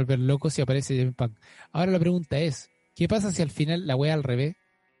que se van a volver locos si aparece James Punk. Ahora la pregunta es, ¿qué pasa si al final la wea al revés?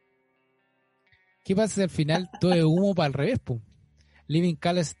 ¿Qué pasa si al final todo es humo para el revés, pum? Living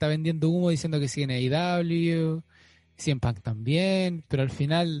Colour está vendiendo humo diciendo que sigue en AEW, CM Punk también, pero al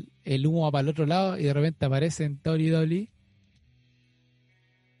final el humo va para el otro lado y de repente aparece en WWE.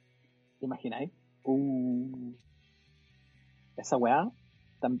 ¿Te imagináis? Esa weá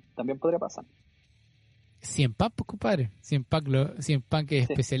también podría pasar. CM Punk, pues, compadre. CM Punk es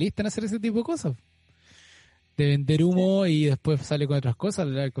Sí, especialista en hacer ese tipo de cosas. De vender sí. humo y después sale con otras cosas.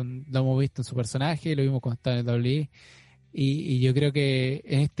 Lo hemos visto en su personaje, lo vimos cuando estaba en el WWE. Y yo creo que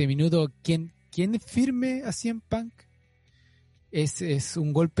en este minuto, quien firme a CM Punk es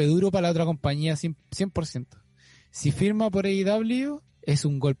un golpe duro para la otra compañía 100%. Si firma por AEW, es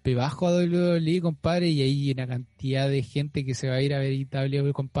un golpe bajo a WWE, compadre, y ahí hay una cantidad de gente que se va a ir a ver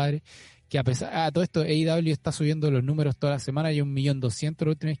AEW, compadre, que a pesar de todo esto, AEW está subiendo los números toda la semana, hay 1.200.000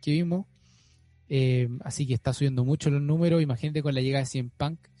 la última vez que vimos, así que está subiendo mucho los números. Imagínate con la llegada de CM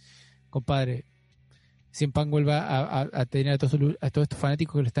Punk, compadre, CM Punk vuelva a tener a todos estos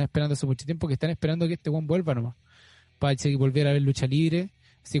fanáticos que lo están esperando hace mucho tiempo, que están esperando que este buen vuelva nomás, para volver a ver lucha libre.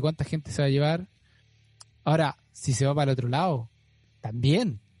 Así cuánta gente se va a llevar. Ahora, si se va para el otro lado,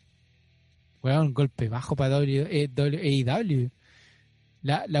 también, weón, un golpe bajo para AEW.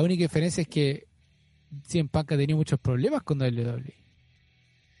 La única diferencia es que CM Punk ha tenido muchos problemas con WWE.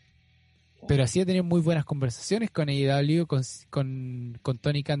 Pero así ha tenido muy buenas conversaciones con AEW, con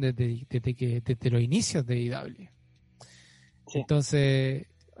Tony Khan desde los inicios de AEW. Sí. Entonces,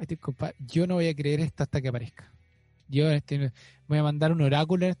 yo no voy a creer esto hasta que aparezca. Yo voy a mandar un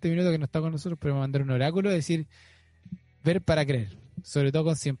oráculo en este minuto que no está con nosotros, pero voy a mandar un oráculo a decir, ver para creer, sobre todo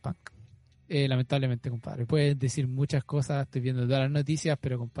con CM Punk. Lamentablemente, compadre. Puedes decir muchas cosas, estoy viendo todas las noticias,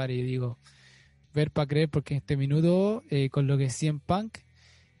 pero compadre, yo digo, ver para creer porque en este minuto, con lo que es CM Punk,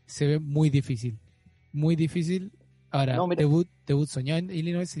 se ve muy difícil. Muy difícil. Ahora, No, mira, debut soñado en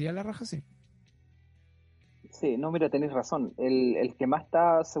Illinois sería la raja, sí. sí, no, mira, tenéis razón. El que más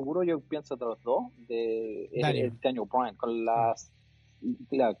está seguro, yo pienso, de los dos, Daniel. es Daniel Bryan,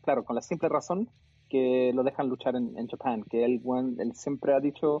 Sí. claro, con la simple razón que lo dejan luchar en Japón, que él siempre ha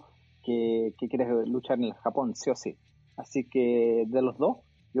dicho que quiere luchar en el Japón, sí o sí. Así que de los dos,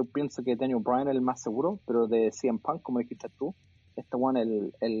 yo pienso que Daniel Bryan es el más seguro, pero de CM Punk, como dijiste tú, este one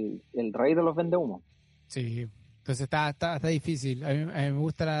el rey de los vendehumos. Sí. Entonces está difícil. A mí me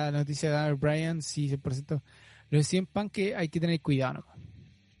gusta la noticia de Daniel Bryan, sí, 100%. Lo de CM Punk que hay que tener cuidado, ¿no?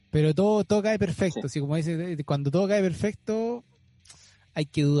 Pero todo cae Sí, perfecto. Así como dice, cuando todo cae perfecto, hay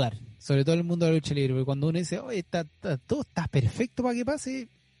que dudar. sobre todo en el mundo de la lucha libre, porque cuando uno dice, oye, todo está perfecto para que pase,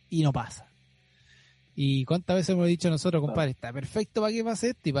 y no pasa. Y cuántas veces hemos dicho nosotros, compadre, está perfecto para que pase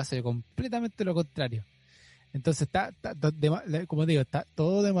esto, y pase completamente lo contrario. Entonces como digo, está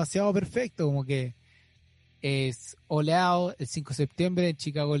todo demasiado perfecto, como que es oleado el 5 de septiembre en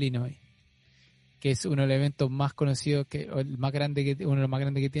Chicago, Illinois, que es uno de los eventos más conocidos, uno de los más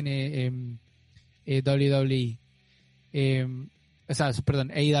grandes que tiene WWE. O sea,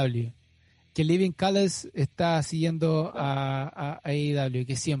 perdón, AEW. Que Living Colors está siguiendo a AEW,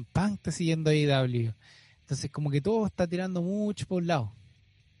 que CM Punk está siguiendo a AEW. Entonces, como que todo está tirando mucho por un lado.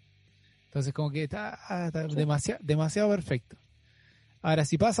 Entonces, como que está demasiado perfecto. Ahora,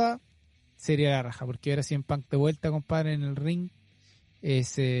 si pasa, sería la raja, porque ahora CM Punk de vuelta, compadre, en el ring.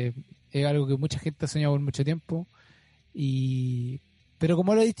 Es algo que mucha gente ha soñado por mucho tiempo. Pero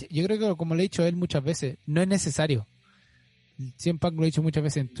como lo he dicho, yo creo que como lo he dicho él muchas veces, no es necesario. CM Punk lo ha dicho muchas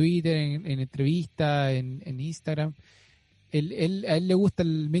veces en Twitter, en entrevistas, en Instagram. A él le gusta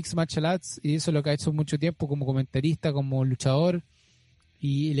el Mixed Martial Arts y eso es lo que ha hecho mucho tiempo como comentarista, como luchador.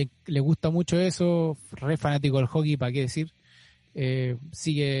 Y le gusta mucho eso, re fanático del hockey, para qué decir.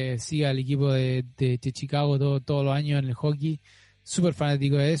 Sigue al equipo de Chicago todos los años en el hockey, súper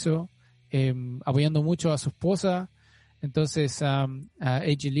fanático de eso, apoyando mucho a su esposa, entonces a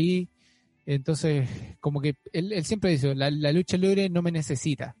AJ Lee. Entonces, como que él siempre dice, la lucha libre no me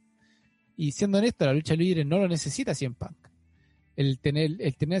necesita. Y siendo honesto, la lucha libre no lo necesita CM Punk. El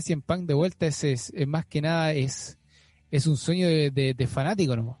tener CM Punk de vuelta es más que nada es un sueño de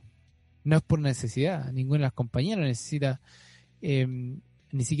fanático, ¿no? No es por necesidad. Ninguna de las compañías lo necesita.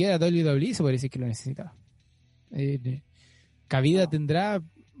 Ni siquiera WWE se puede decir que lo necesita. Cabida tendrá,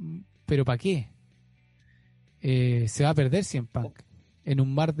 pero ¿para qué? Se va a perder CM Punk en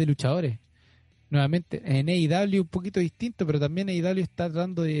un mar de luchadores. Nuevamente, en AEW un poquito distinto, pero también AEW está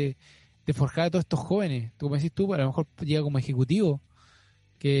tratando de forjar a todos estos jóvenes. Como decís tú, a lo mejor llega como ejecutivo,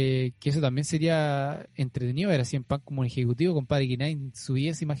 que eso también sería entretenido, ver a CM Punk como un ejecutivo, compadre, que nadie en su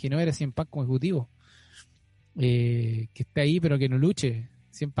vida se imaginó ver a CM Punk como ejecutivo. Que esté ahí, pero que no luche.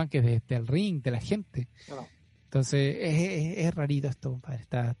 CM Punk es desde el ring, de la gente. Claro. Entonces, es rarito esto, compadre.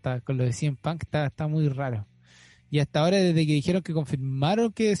 Está con lo de CM Punk está muy raro. Y hasta ahora, desde que dijeron que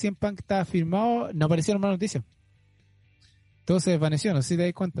confirmaron que CM Punk estaba firmado, no aparecieron más noticias. Todo se desvaneció, no sé si te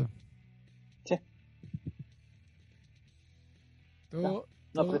das cuenta. Sí. No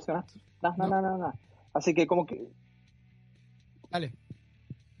apareció nada. No. Así que como que... Dale.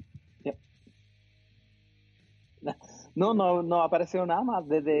 Yeah. No apareció nada más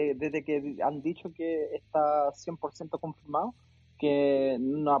desde que han dicho que está 100% confirmado, que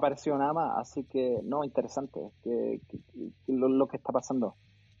no apareció nada más, así que no, interesante lo que está pasando.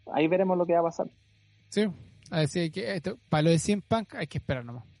 Ahí veremos lo que va a pasar. Sí, así que para lo de CM Punk hay que esperar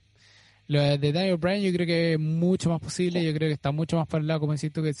nomás. Lo de Daniel Bryan yo creo que es mucho más posible, sí. Yo creo que está mucho más para el lado, como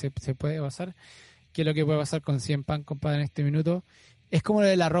decís tú, que se puede pasar, que lo que puede pasar con CM Punk, compadre, en este minuto. Es como lo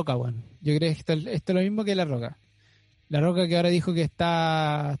de La Roca, bueno. Yo creo que esto es lo mismo que La Roca. La Roca que ahora dijo que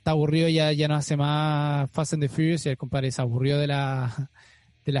está aburrido, ya no hace más Fast and the Furious, y el compadre se aburrió de la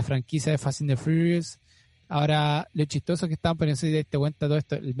franquicia de Fast and the Furious. Ahora, lo chistoso que estaban poniendo, si te cuenta todo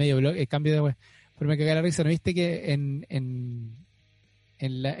esto, el medio blog, el cambio de web. Pero me cagué la risa, ¿no viste que en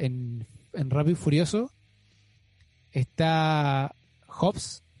Rápido y Furioso está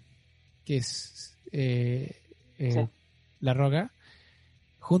Hobbs, que es sí. La Roca,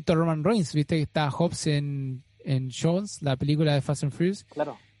 junto a Roman Reigns? Viste que está Hobbs en Jones, la película de Fast and Furious.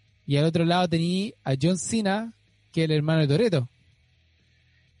 Claro. Y al otro lado tenía a John Cena, que es el hermano de Toretto.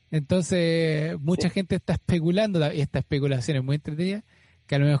 Entonces, mucha gente está especulando, y esta especulación es muy entretenida,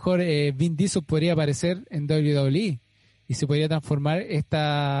 que a lo mejor Vin Diesel podría aparecer en WWE y se podría transformar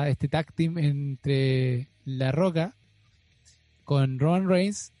este tag team entre La Roca con Roman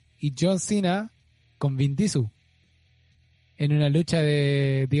Reigns y John Cena con Vin Diesel en una lucha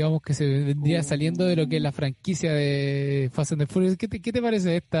digamos que se vendría saliendo de lo que es la franquicia de Fast and the Furious. ¿Qué te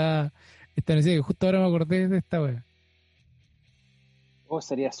parece esta noticia? Que justo ahora me acordé de esta wea.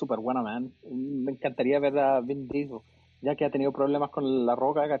 Sería súper buena, man. Me encantaría ver a Vin Diesel, ya que ha tenido problemas con La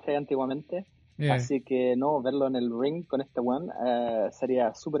Roca, ¿cachai? Antiguamente. Yeah. Así que verlo en el ring con este one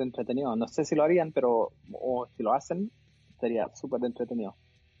sería súper entretenido. No sé si lo harían, pero si lo hacen, sería súper entretenido.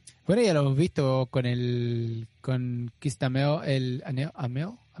 Bueno, ya lo hemos visto con Kiss Ameo, el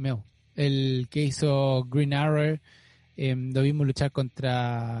que hizo Green Arrow. Lo vimos luchar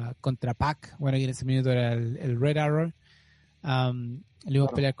contra Pac. Bueno, aquí en ese minuto era el Red Arrow. Le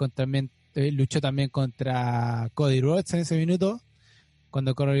vimos pelear luchó también contra Cody Rhodes en ese minuto,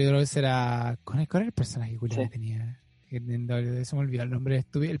 cuando Cody Rhodes era... ¿Cuál era el personaje que tenía? que en WWE, se me olvidó el nombre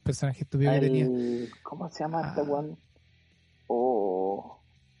el personaje estúpido que tenía. ¿Cómo se llama este one? Oh,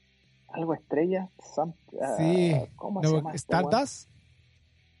 algo estrella. Sí, ¿Cómo se no, llama este one? Stardust,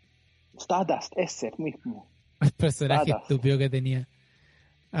 Stardust, ese mismo. el personaje Stardust. estúpido que tenía.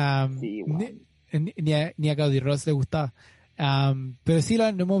 Sí, Ni, one. ni a Cody Rhodes le gustaba. Pero sí,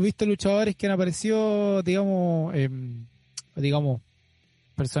 hemos visto luchadores que han aparecido, digamos,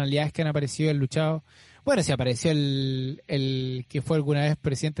 personalidades que han aparecido y han luchado. Bueno, si apareció el que fue alguna vez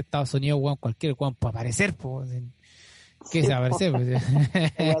presidente de Estados Unidos, weón, cualquier weón puede aparecer, pues. ¿Qué Sí, se va a aparecer? igual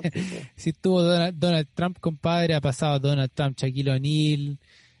sí, sí. Si estuvo Donald Trump, compadre, ha pasado Donald Trump, Shaquille O'Neal.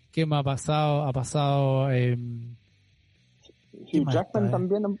 ¿Qué más ha pasado? Ha pasado... ¿quién Hugh más Jackman está?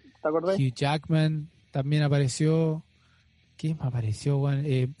 también, ¿te acordás? Hugh Jackman también apareció. ¿Quién más apareció, weón?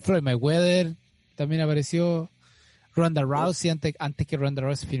 Floyd Mayweather también apareció. Ronda Rousey antes que Ronda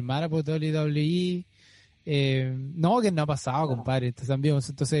Rousey firmara por WWE. No, que no ha pasado, Claro. compadre.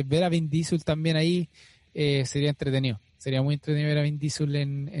 Entonces, ver a Vin Diesel también ahí sería entretenido. Sería muy entretenido ver a Vin Diesel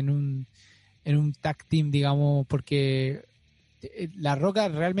en un tag team, digamos, porque La Roca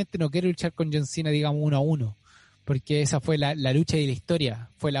realmente no quiere luchar con John Cena, digamos, 1-1, porque esa fue la lucha de la historia,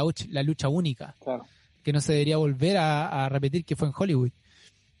 fue la lucha única, Claro. que no se debería volver a repetir, que fue en Hollywood.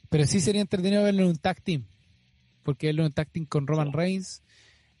 Pero sí sería entretenido verlo en un tag team, porque verlo en un tag team con Roman Sí. Reigns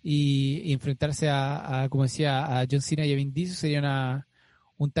y enfrentarse como decía, a John Cena y a Vin Diesel sería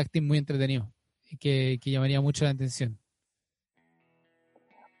un tag team muy entretenido y que llamaría mucho la atención.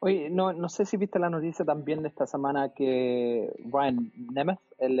 Oye, no sé si viste la noticia también de esta semana que Ryan Nemeth,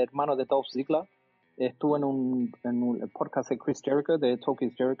 el hermano de Dolph Ziggler, estuvo en un podcast de Chris Jericho, de Tokyo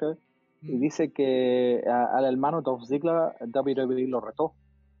Jericho, y dice que al hermano Dolph Ziggler WWE lo retó.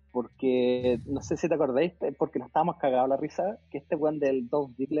 Porque, no sé si te acordáis, porque lo estábamos cagados la risa, que este weón del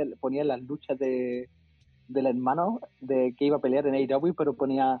Dolph Ziggler ponía las luchas del hermano de que iba a pelear en AEW, pero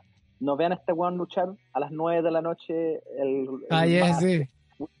ponía, no vean a este weón luchar a las 9 de la noche el martes. Sí.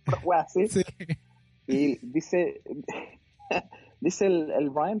 Así. Sí. Y dice dice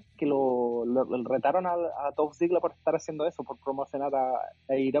el Ryan que lo retaron a Dolph Ziggler por estar haciendo eso, por promocionar a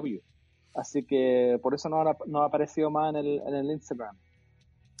AEW. Así que por eso no ha aparecido más en el Instagram.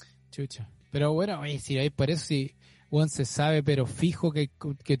 Chucha. Pero bueno, oye, si hay por eso, si bueno, se sabe, pero fijo que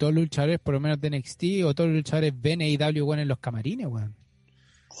todos los luchadores, por lo menos de NXT, o todos los luchadores ven AEW, bueno, en los camarines, weón.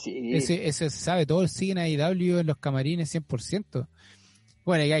 Sí. Eso se sabe, todos siguen a AEW en los camarines 100%.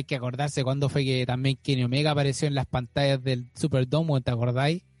 Bueno, y hay que acordarse cuando fue que también Kenny Omega apareció en las pantallas del Superdome, ¿te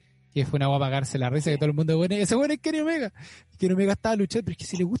acordáis? Que fue una guapa cagarse la risa, Sí. que todo el mundo, bueno, ese bueno es Kenny Omega. Kenny Omega estaba luchando, pero es que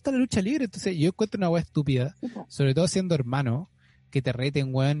si le gusta la lucha libre, entonces yo encuentro una guay estúpida, sobre todo siendo hermano, que te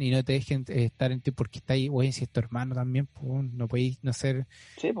reten, weón, y no te dejen estar en ti porque está ahí, weón, si es tu hermano también, pues, no podéis no ser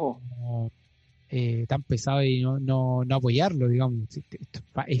Sí, po. como, tan pesado y no apoyarlo, digamos. Esto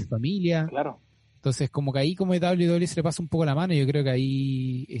es familia. Claro. Entonces, como que ahí como WWE se le pasa un poco la mano, yo creo que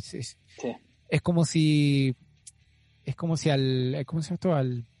ahí Sí. es como si ¿cómo se llama esto?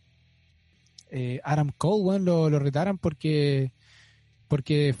 Al Adam Cole, weón, lo retaran porque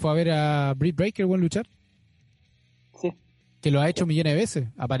fue a ver a Britt Baker, weón, luchar. Sí. Que lo ha hecho millones de veces.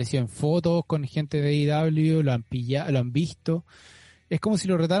 Apareció en fotos con gente de AEW, lo han pillado, lo han visto. Es como si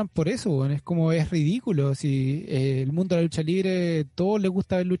lo retaran por eso, bueno. Es ridículo. Si el mundo de la lucha libre, todos les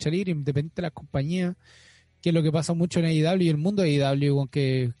gusta ver lucha libre, independiente de las compañías, que es lo que pasa mucho en AEW y el mundo de AEW, bueno,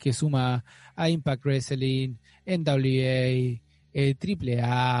 que suma a Impact Wrestling, NWA,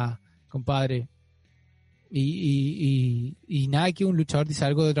 AAA, compadre. Y nada que un luchador dice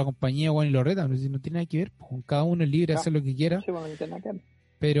algo de otra compañía, bueno, y lo retan, no tiene nada que ver, pues, cada uno es libre de hacer lo que quiera, Sí, bueno, no tiene nada que ver.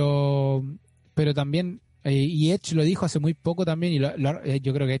 pero también, y Edge lo dijo hace muy poco también, y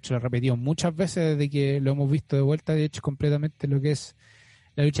yo creo que Edge lo ha repetido muchas veces desde que lo hemos visto de vuelta, de hecho, completamente lo que es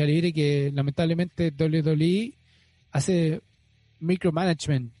la lucha libre, que lamentablemente WWE hace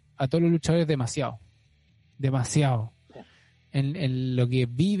micromanagement a todos los luchadores demasiado. En lo que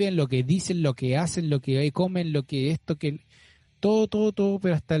viven, lo que dicen, lo que hacen, lo que comen, lo que esto, que todo,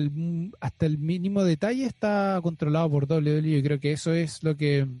 pero hasta el mínimo detalle está controlado por WWE. Yo creo que eso es lo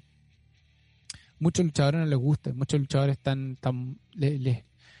que muchos luchadores no les gusta. Muchos luchadores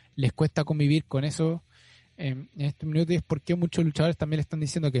les cuesta convivir con eso en este minuto, y es porque muchos luchadores también le están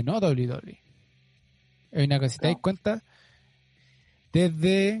diciendo que no a WWE. Hay una cosa, si te das cuenta,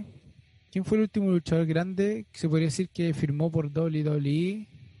 desde... ¿Quién fue el último luchador grande que se podría decir que firmó por WWE?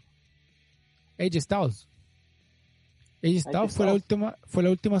 AJ Styles. AJ Styles fue la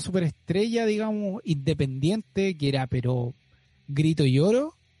última superestrella, digamos, independiente, que era, pero grito y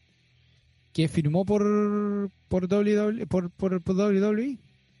oro, que firmó por WWE.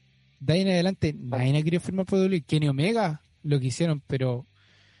 de ahí en adelante nadie ha querido firmar por WWE. Kenny Omega lo quisieron, pero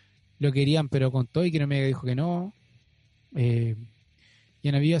lo querían, pero con todo, y Kenny Omega dijo que no. Y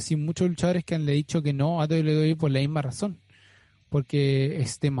han habido así muchos luchadores que han le dicho que no a WWE por la misma razón, porque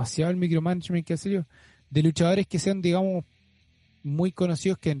es demasiado el micromanagement que ha sido de luchadores que sean, digamos, muy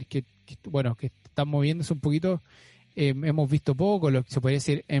conocidos, bueno, que están moviéndose un poquito. Hemos visto poco, lo que se podría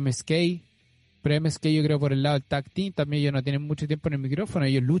decir MSK, pero MSK yo creo por el lado del tag team, también ellos no tienen mucho tiempo en el micrófono,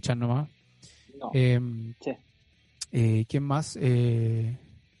 ellos luchan nomás. No. ¿Quién más?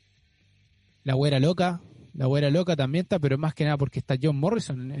 La Güera Loca también está, pero más que nada porque está John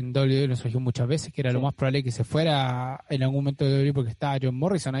Morrison en WWE, nos surgió muchas veces, que era lo más probable que se fuera en algún momento de WWE porque estaba John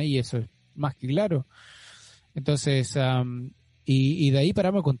Morrison ahí, eso es más que claro. Entonces, y de ahí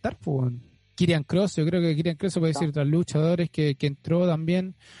paramos a contar, pues, Kirian Kross, yo creo que Kirian Kross se puede decir otros luchadores que entró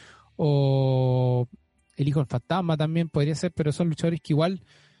también, o el Hijo del Fantasma también podría ser, pero son luchadores que igual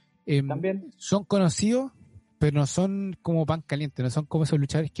son conocidos, pero no son como pan caliente, no son como esos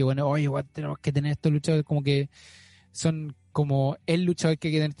luchadores que, bueno, oye, igual tenemos que tener estos luchadores, como que son como el luchador que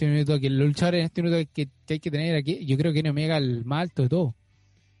hay que tener en este minuto, que el luchador en este minuto que hay que tener aquí. Yo creo que Kenny Omega el más alto de todo.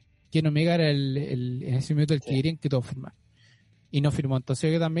 Kenny Omega era en ese minuto el que querían que todos firmaran. Y no firmó. Entonces yo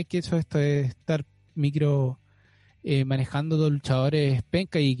creo también que esto de estar manejando dos luchadores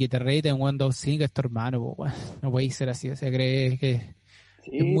penca y que te reiten en One Dog Sing es tu hermano, bueno, no puede ser así. O sea, crees que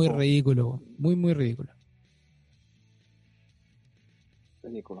es muy ridículo, muy, muy ridículo.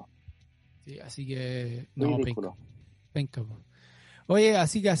 Ridículo. Sí, así que no, penca. Oye,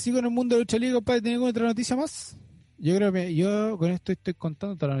 así que así con el mundo de lucha libre, compadre, ¿tenés alguna otra noticia más? Yo creo que yo con esto estoy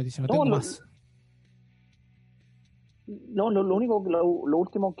contando toda la noticia, no tengo más. No, lo único, lo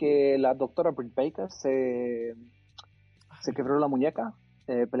último que la doctora Britt Baker se quebró la muñeca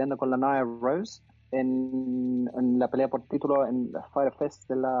peleando con la Nia Rose en la pelea por título en la Fire Fest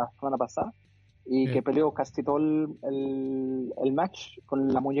de la semana pasada, y que peleó casi todo el match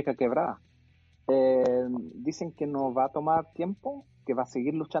con la muñeca quebrada. Dicen que no va a tomar tiempo, que va a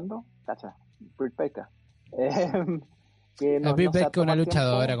seguir luchando. Cacha, Britt Baker. Que no, Britt Baker es una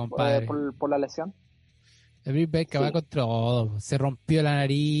luchadora, tiempo, compadre. Por la lesión. Britt Baker va contra todo. Se rompió la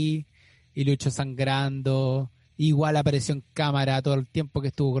nariz y luchó sangrando. Igual apareció en cámara todo el tiempo que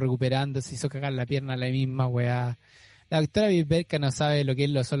estuvo recuperando. Se hizo cagar la pierna a la misma weá. La doctora Britt Baker no sabe lo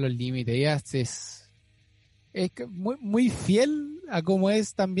que son los límites. Ella es muy, muy fiel a cómo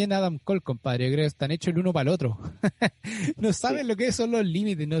es también Adam Cole, compadre. Yo creo que están hechos el uno para el otro. No saben lo que son los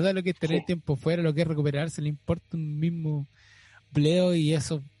límites, no saben lo que es tener tiempo fuera, lo que es recuperarse, le importa un mismo bleo, y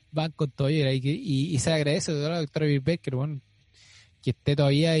eso van con todo. Y se le agradece a la doctora Britt Baker, bueno, que esté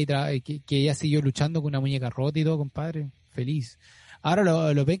todavía y que ella siguió luchando con una muñeca rota y todo, compadre. Feliz.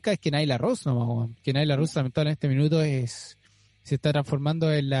 Ahora lo penca es que Nyla Rose, que Nyla Rose lamentablemente en este minuto se está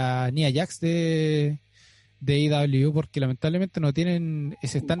transformando en la Nia Jax de AEW, porque lamentablemente no tienen,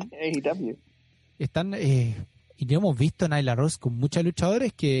 están y no hemos visto a Nyla Rose con muchos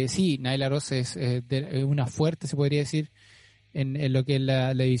luchadores, que sí, Nyla Rose es una fuerte, se podría decir, en lo que es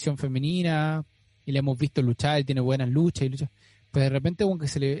la división femenina, y le hemos visto luchar, y tiene buenas luchas, pero de repente como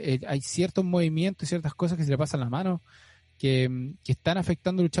que hay ciertos movimientos y ciertas cosas que se le pasan la mano, que están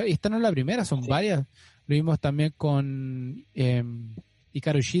afectando a luchar, y esta no es la primera, son varias. Lo vimos también con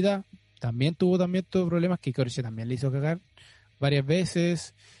Hikaru Shida, también tuvo problemas, que Hikaru Shida también le hizo cagar varias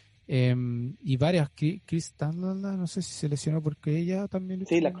veces, y varias. Chris Standard, no sé si se lesionó porque ella también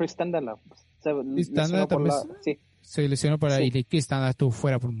luchó. Sí, la Chris Standard se lesionó por ahí, y Chris Standard estuvo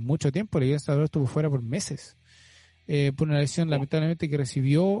fuera por mucho tiempo, y Chris Standard estuvo fuera por meses, por una lesión lamentablemente que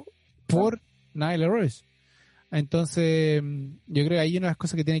recibió por Nyla Rose. Entonces yo creo que hay una de las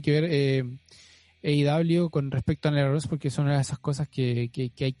cosas que tiene que ver AEW con respecto a Nyla Rose, porque son una de esas cosas que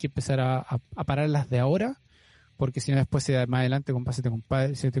hay que empezar a pararlas de ahora, porque si no después más adelante,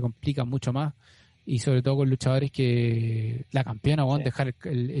 compadre, se te complica mucho más, y sobre todo con luchadores que la campeona van a dejar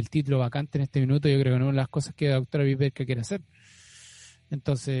el título vacante en este minuto. Yo creo que no es una de las cosas que la doctora Viverka quiere hacer.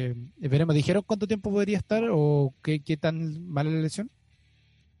 Entonces veremos. ¿Dijeron cuánto tiempo podría estar o qué tan mala la lesión?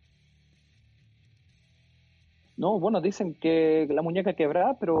 No, bueno, dicen que la muñeca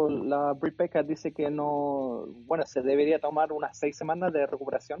quebrada, pero la Britt Baker dice que no, bueno, se debería tomar unas 6 semanas de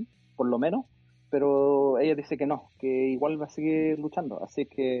recuperación, por lo menos, pero ella dice que no, que igual va a seguir luchando, así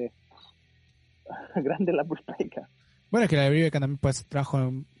que grande la Britt Baker. Bueno, es que la Britt Baker también puede hacer trabajo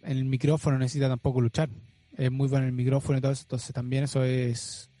en el micrófono, no necesita tampoco luchar, es muy bueno en el micrófono y todo eso, entonces también eso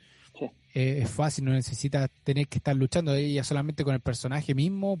es fácil, no necesita tener que estar luchando. Ella solamente con el personaje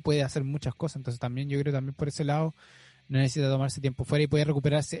mismo puede hacer muchas cosas, entonces también yo creo que también por ese lado no necesita tomarse tiempo fuera y puede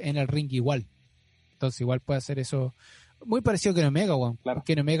recuperarse en el ring igual. Entonces igual puede hacer eso Muy parecido a Kenny Omega, weón. Claro.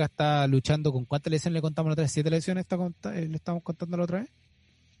 Kenny Omega está luchando con ¿cuántas lesiones le contamos la otra vez? ¿7 lesiones le estamos contando la otra vez?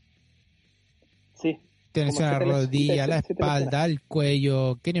 Sí. Tiene lesión a la rodilla, a la siete lesiones. espalda, al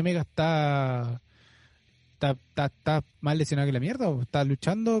cuello. Kenny Omega está más lesionado que la mierda. Está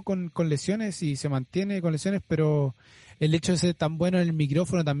luchando con lesiones y se mantiene con lesiones, pero el hecho de ser tan bueno en el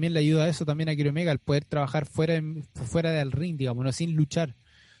micrófono también le ayuda a eso también a Kenny Omega, al poder trabajar fuera del ring, digamos, no sin luchar.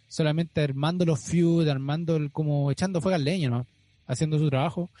 Solamente armando los feuds, como echando fuego al leño, ¿no? Haciendo su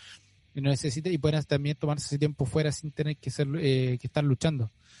trabajo. Y no necesita, y pueden también tomarse ese tiempo fuera sin tener que estar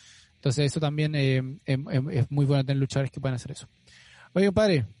luchando. Entonces eso también es muy bueno tener luchadores que puedan hacer eso. Oye,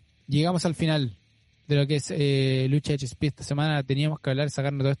 compadre, llegamos al final de lo que es Lucha HSP esta semana. Teníamos que hablar,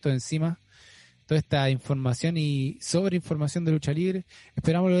 sacarnos todo esto de encima, toda esta información y sobreinformación de lucha libre.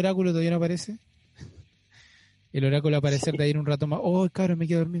 Esperamos el oráculo, todavía no aparece. El oráculo va a aparecer de ahí en un rato más. Oh, cabrón, me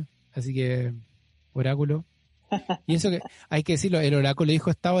quedo dormido. Así que, oráculo. Y eso que hay que decirlo, el oráculo dijo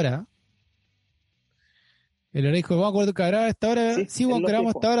esta hora. El oráculo dijo, vamos a acordar que grabamos esta hora. Sí, vamos a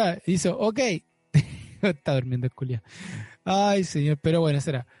grabamos esta hora. Y dice, ok. Está durmiendo el culiao. Ay, señor, pero bueno,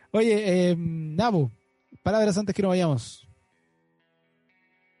 será. Oye, Nabu, palabras antes que nos vayamos.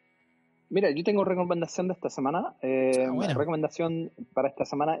 Mira, yo tengo recomendación de esta semana. Bueno. Recomendación para esta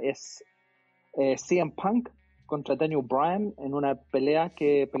semana es CM Punk contra Daniel Bryan en una pelea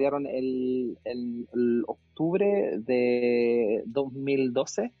que pelearon el octubre de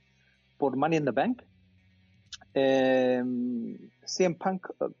 2012 por Money in the Bank. CM Punk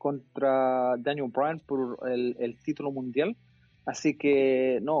contra Daniel Bryan por el título mundial. Así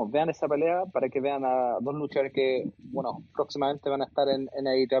que, vean esa pelea para que vean a dos luchadores que, próximamente van a estar en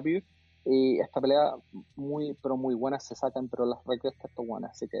AEW. Y esta pelea muy, pero muy buena, se sacan, pero las recrestas están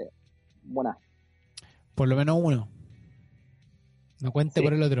buenas, así que, buena. Por lo menos uno. No cuente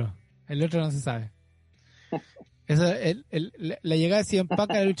por el otro. El otro no se sabe. Eso, la llegada de CM Punk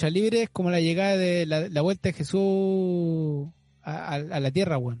a la lucha libre es como la llegada de la vuelta de Jesús a la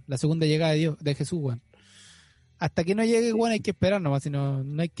tierra, weón. La segunda llegada de Jesús, weón. Hasta que no llegue, weón, hay que esperar nomás,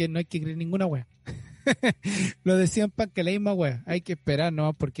 no hay que creer ninguna weón. Lo de CM Punk que la misma weón. Hay que esperar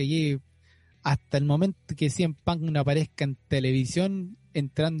nomás porque allí, hasta el momento que CM Punk no aparezca en televisión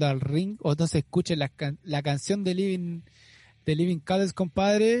entrando al ring, o no se escuche la canción de Living Colors,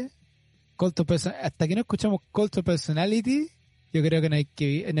 compadre, hasta que no escuchamos Call to Personality, yo creo que no hay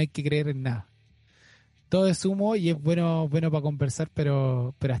que creer en nada. Todo es humo y es bueno para conversar,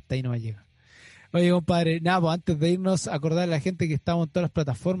 pero hasta ahí no va a llegar. Oye, compadre, nada, pues antes de irnos, acordar a la gente que estamos en todas las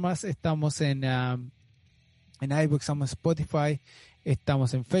plataformas. Estamos en iVoox, estamos en Spotify,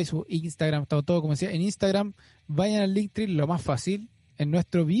 estamos en Facebook, Instagram, estamos todo, como decía, en Instagram. Vayan al Linktree, lo más fácil. En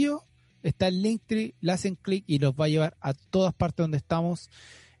nuestro bio está el Linktree, le hacen clic y los va a llevar a todas partes donde estamos,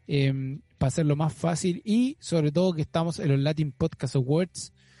 para hacerlo más fácil. Y sobre todo que estamos en los Latin Podcast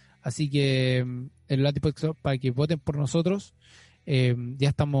Awards, así que en los Latin Podcast, para que voten por nosotros. Ya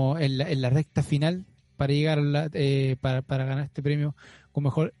estamos en la recta final para llegar para ganar este premio con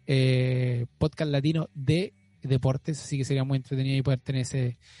mejor podcast latino de deportes, así que sería muy entretenido y poder tener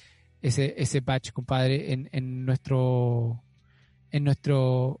ese patch, compadre, en nuestra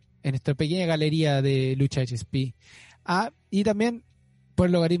pequeña galería de lucha HSP. Y también por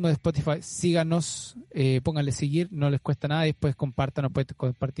el logaritmo de Spotify, síganos, pónganle seguir, no les cuesta nada, y después compartan, pueden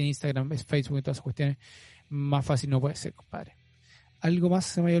compartir en Instagram, Facebook y todas esas cuestiones. Más fácil no puede ser, compadre. ¿Algo más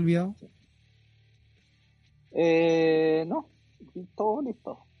se me haya olvidado? No, todo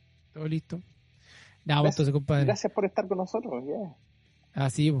listo. ¿Todo listo? Nada, entonces, compadre. Gracias por estar con nosotros.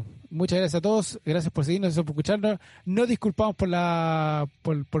 Así, muchas gracias a todos, gracias por seguirnos, gracias por escucharnos. Nos disculpamos por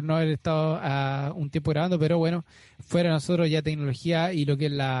no haber estado un tiempo grabando, pero bueno, fuera de nosotros ya tecnología y lo que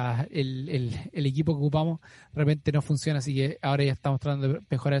es el equipo que ocupamos de repente no funciona, así que ahora ya estamos tratando de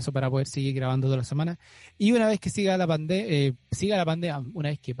mejorar eso para poder seguir grabando toda la semana. Y una vez que siga la pandemia, una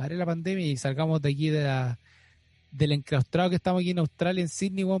vez que pare la pandemia y salgamos de aquí del enclaustrado que estamos aquí en Australia, en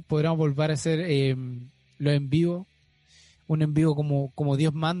Sydney, podremos volver a hacer los en vivo. Un en vivo como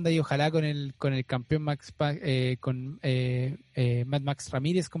Dios manda, y ojalá con el campeón Mad Max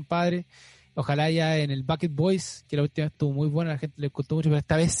Ramírez, compadre. Ojalá ya en el Bucket Boys, que la última vez estuvo muy buena, la gente le gustó mucho, pero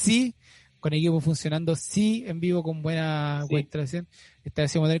esta vez sí, con equipo funcionando, sí, en vivo con buena instalación. Esta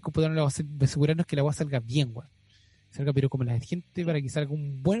vez vamos a tener el computador, vamos a asegurarnos que la voz salga bien, güey. Salga pero como la gente, para que salga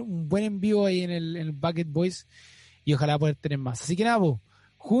un buen en vivo ahí en el Bucket Boys, y ojalá poder tener más. Así que nada,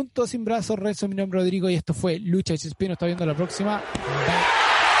 juntos sin brazos, rezo, mi nombre es Rodrigo y esto fue Lucha HSP. Nos está viendo la próxima. Bye.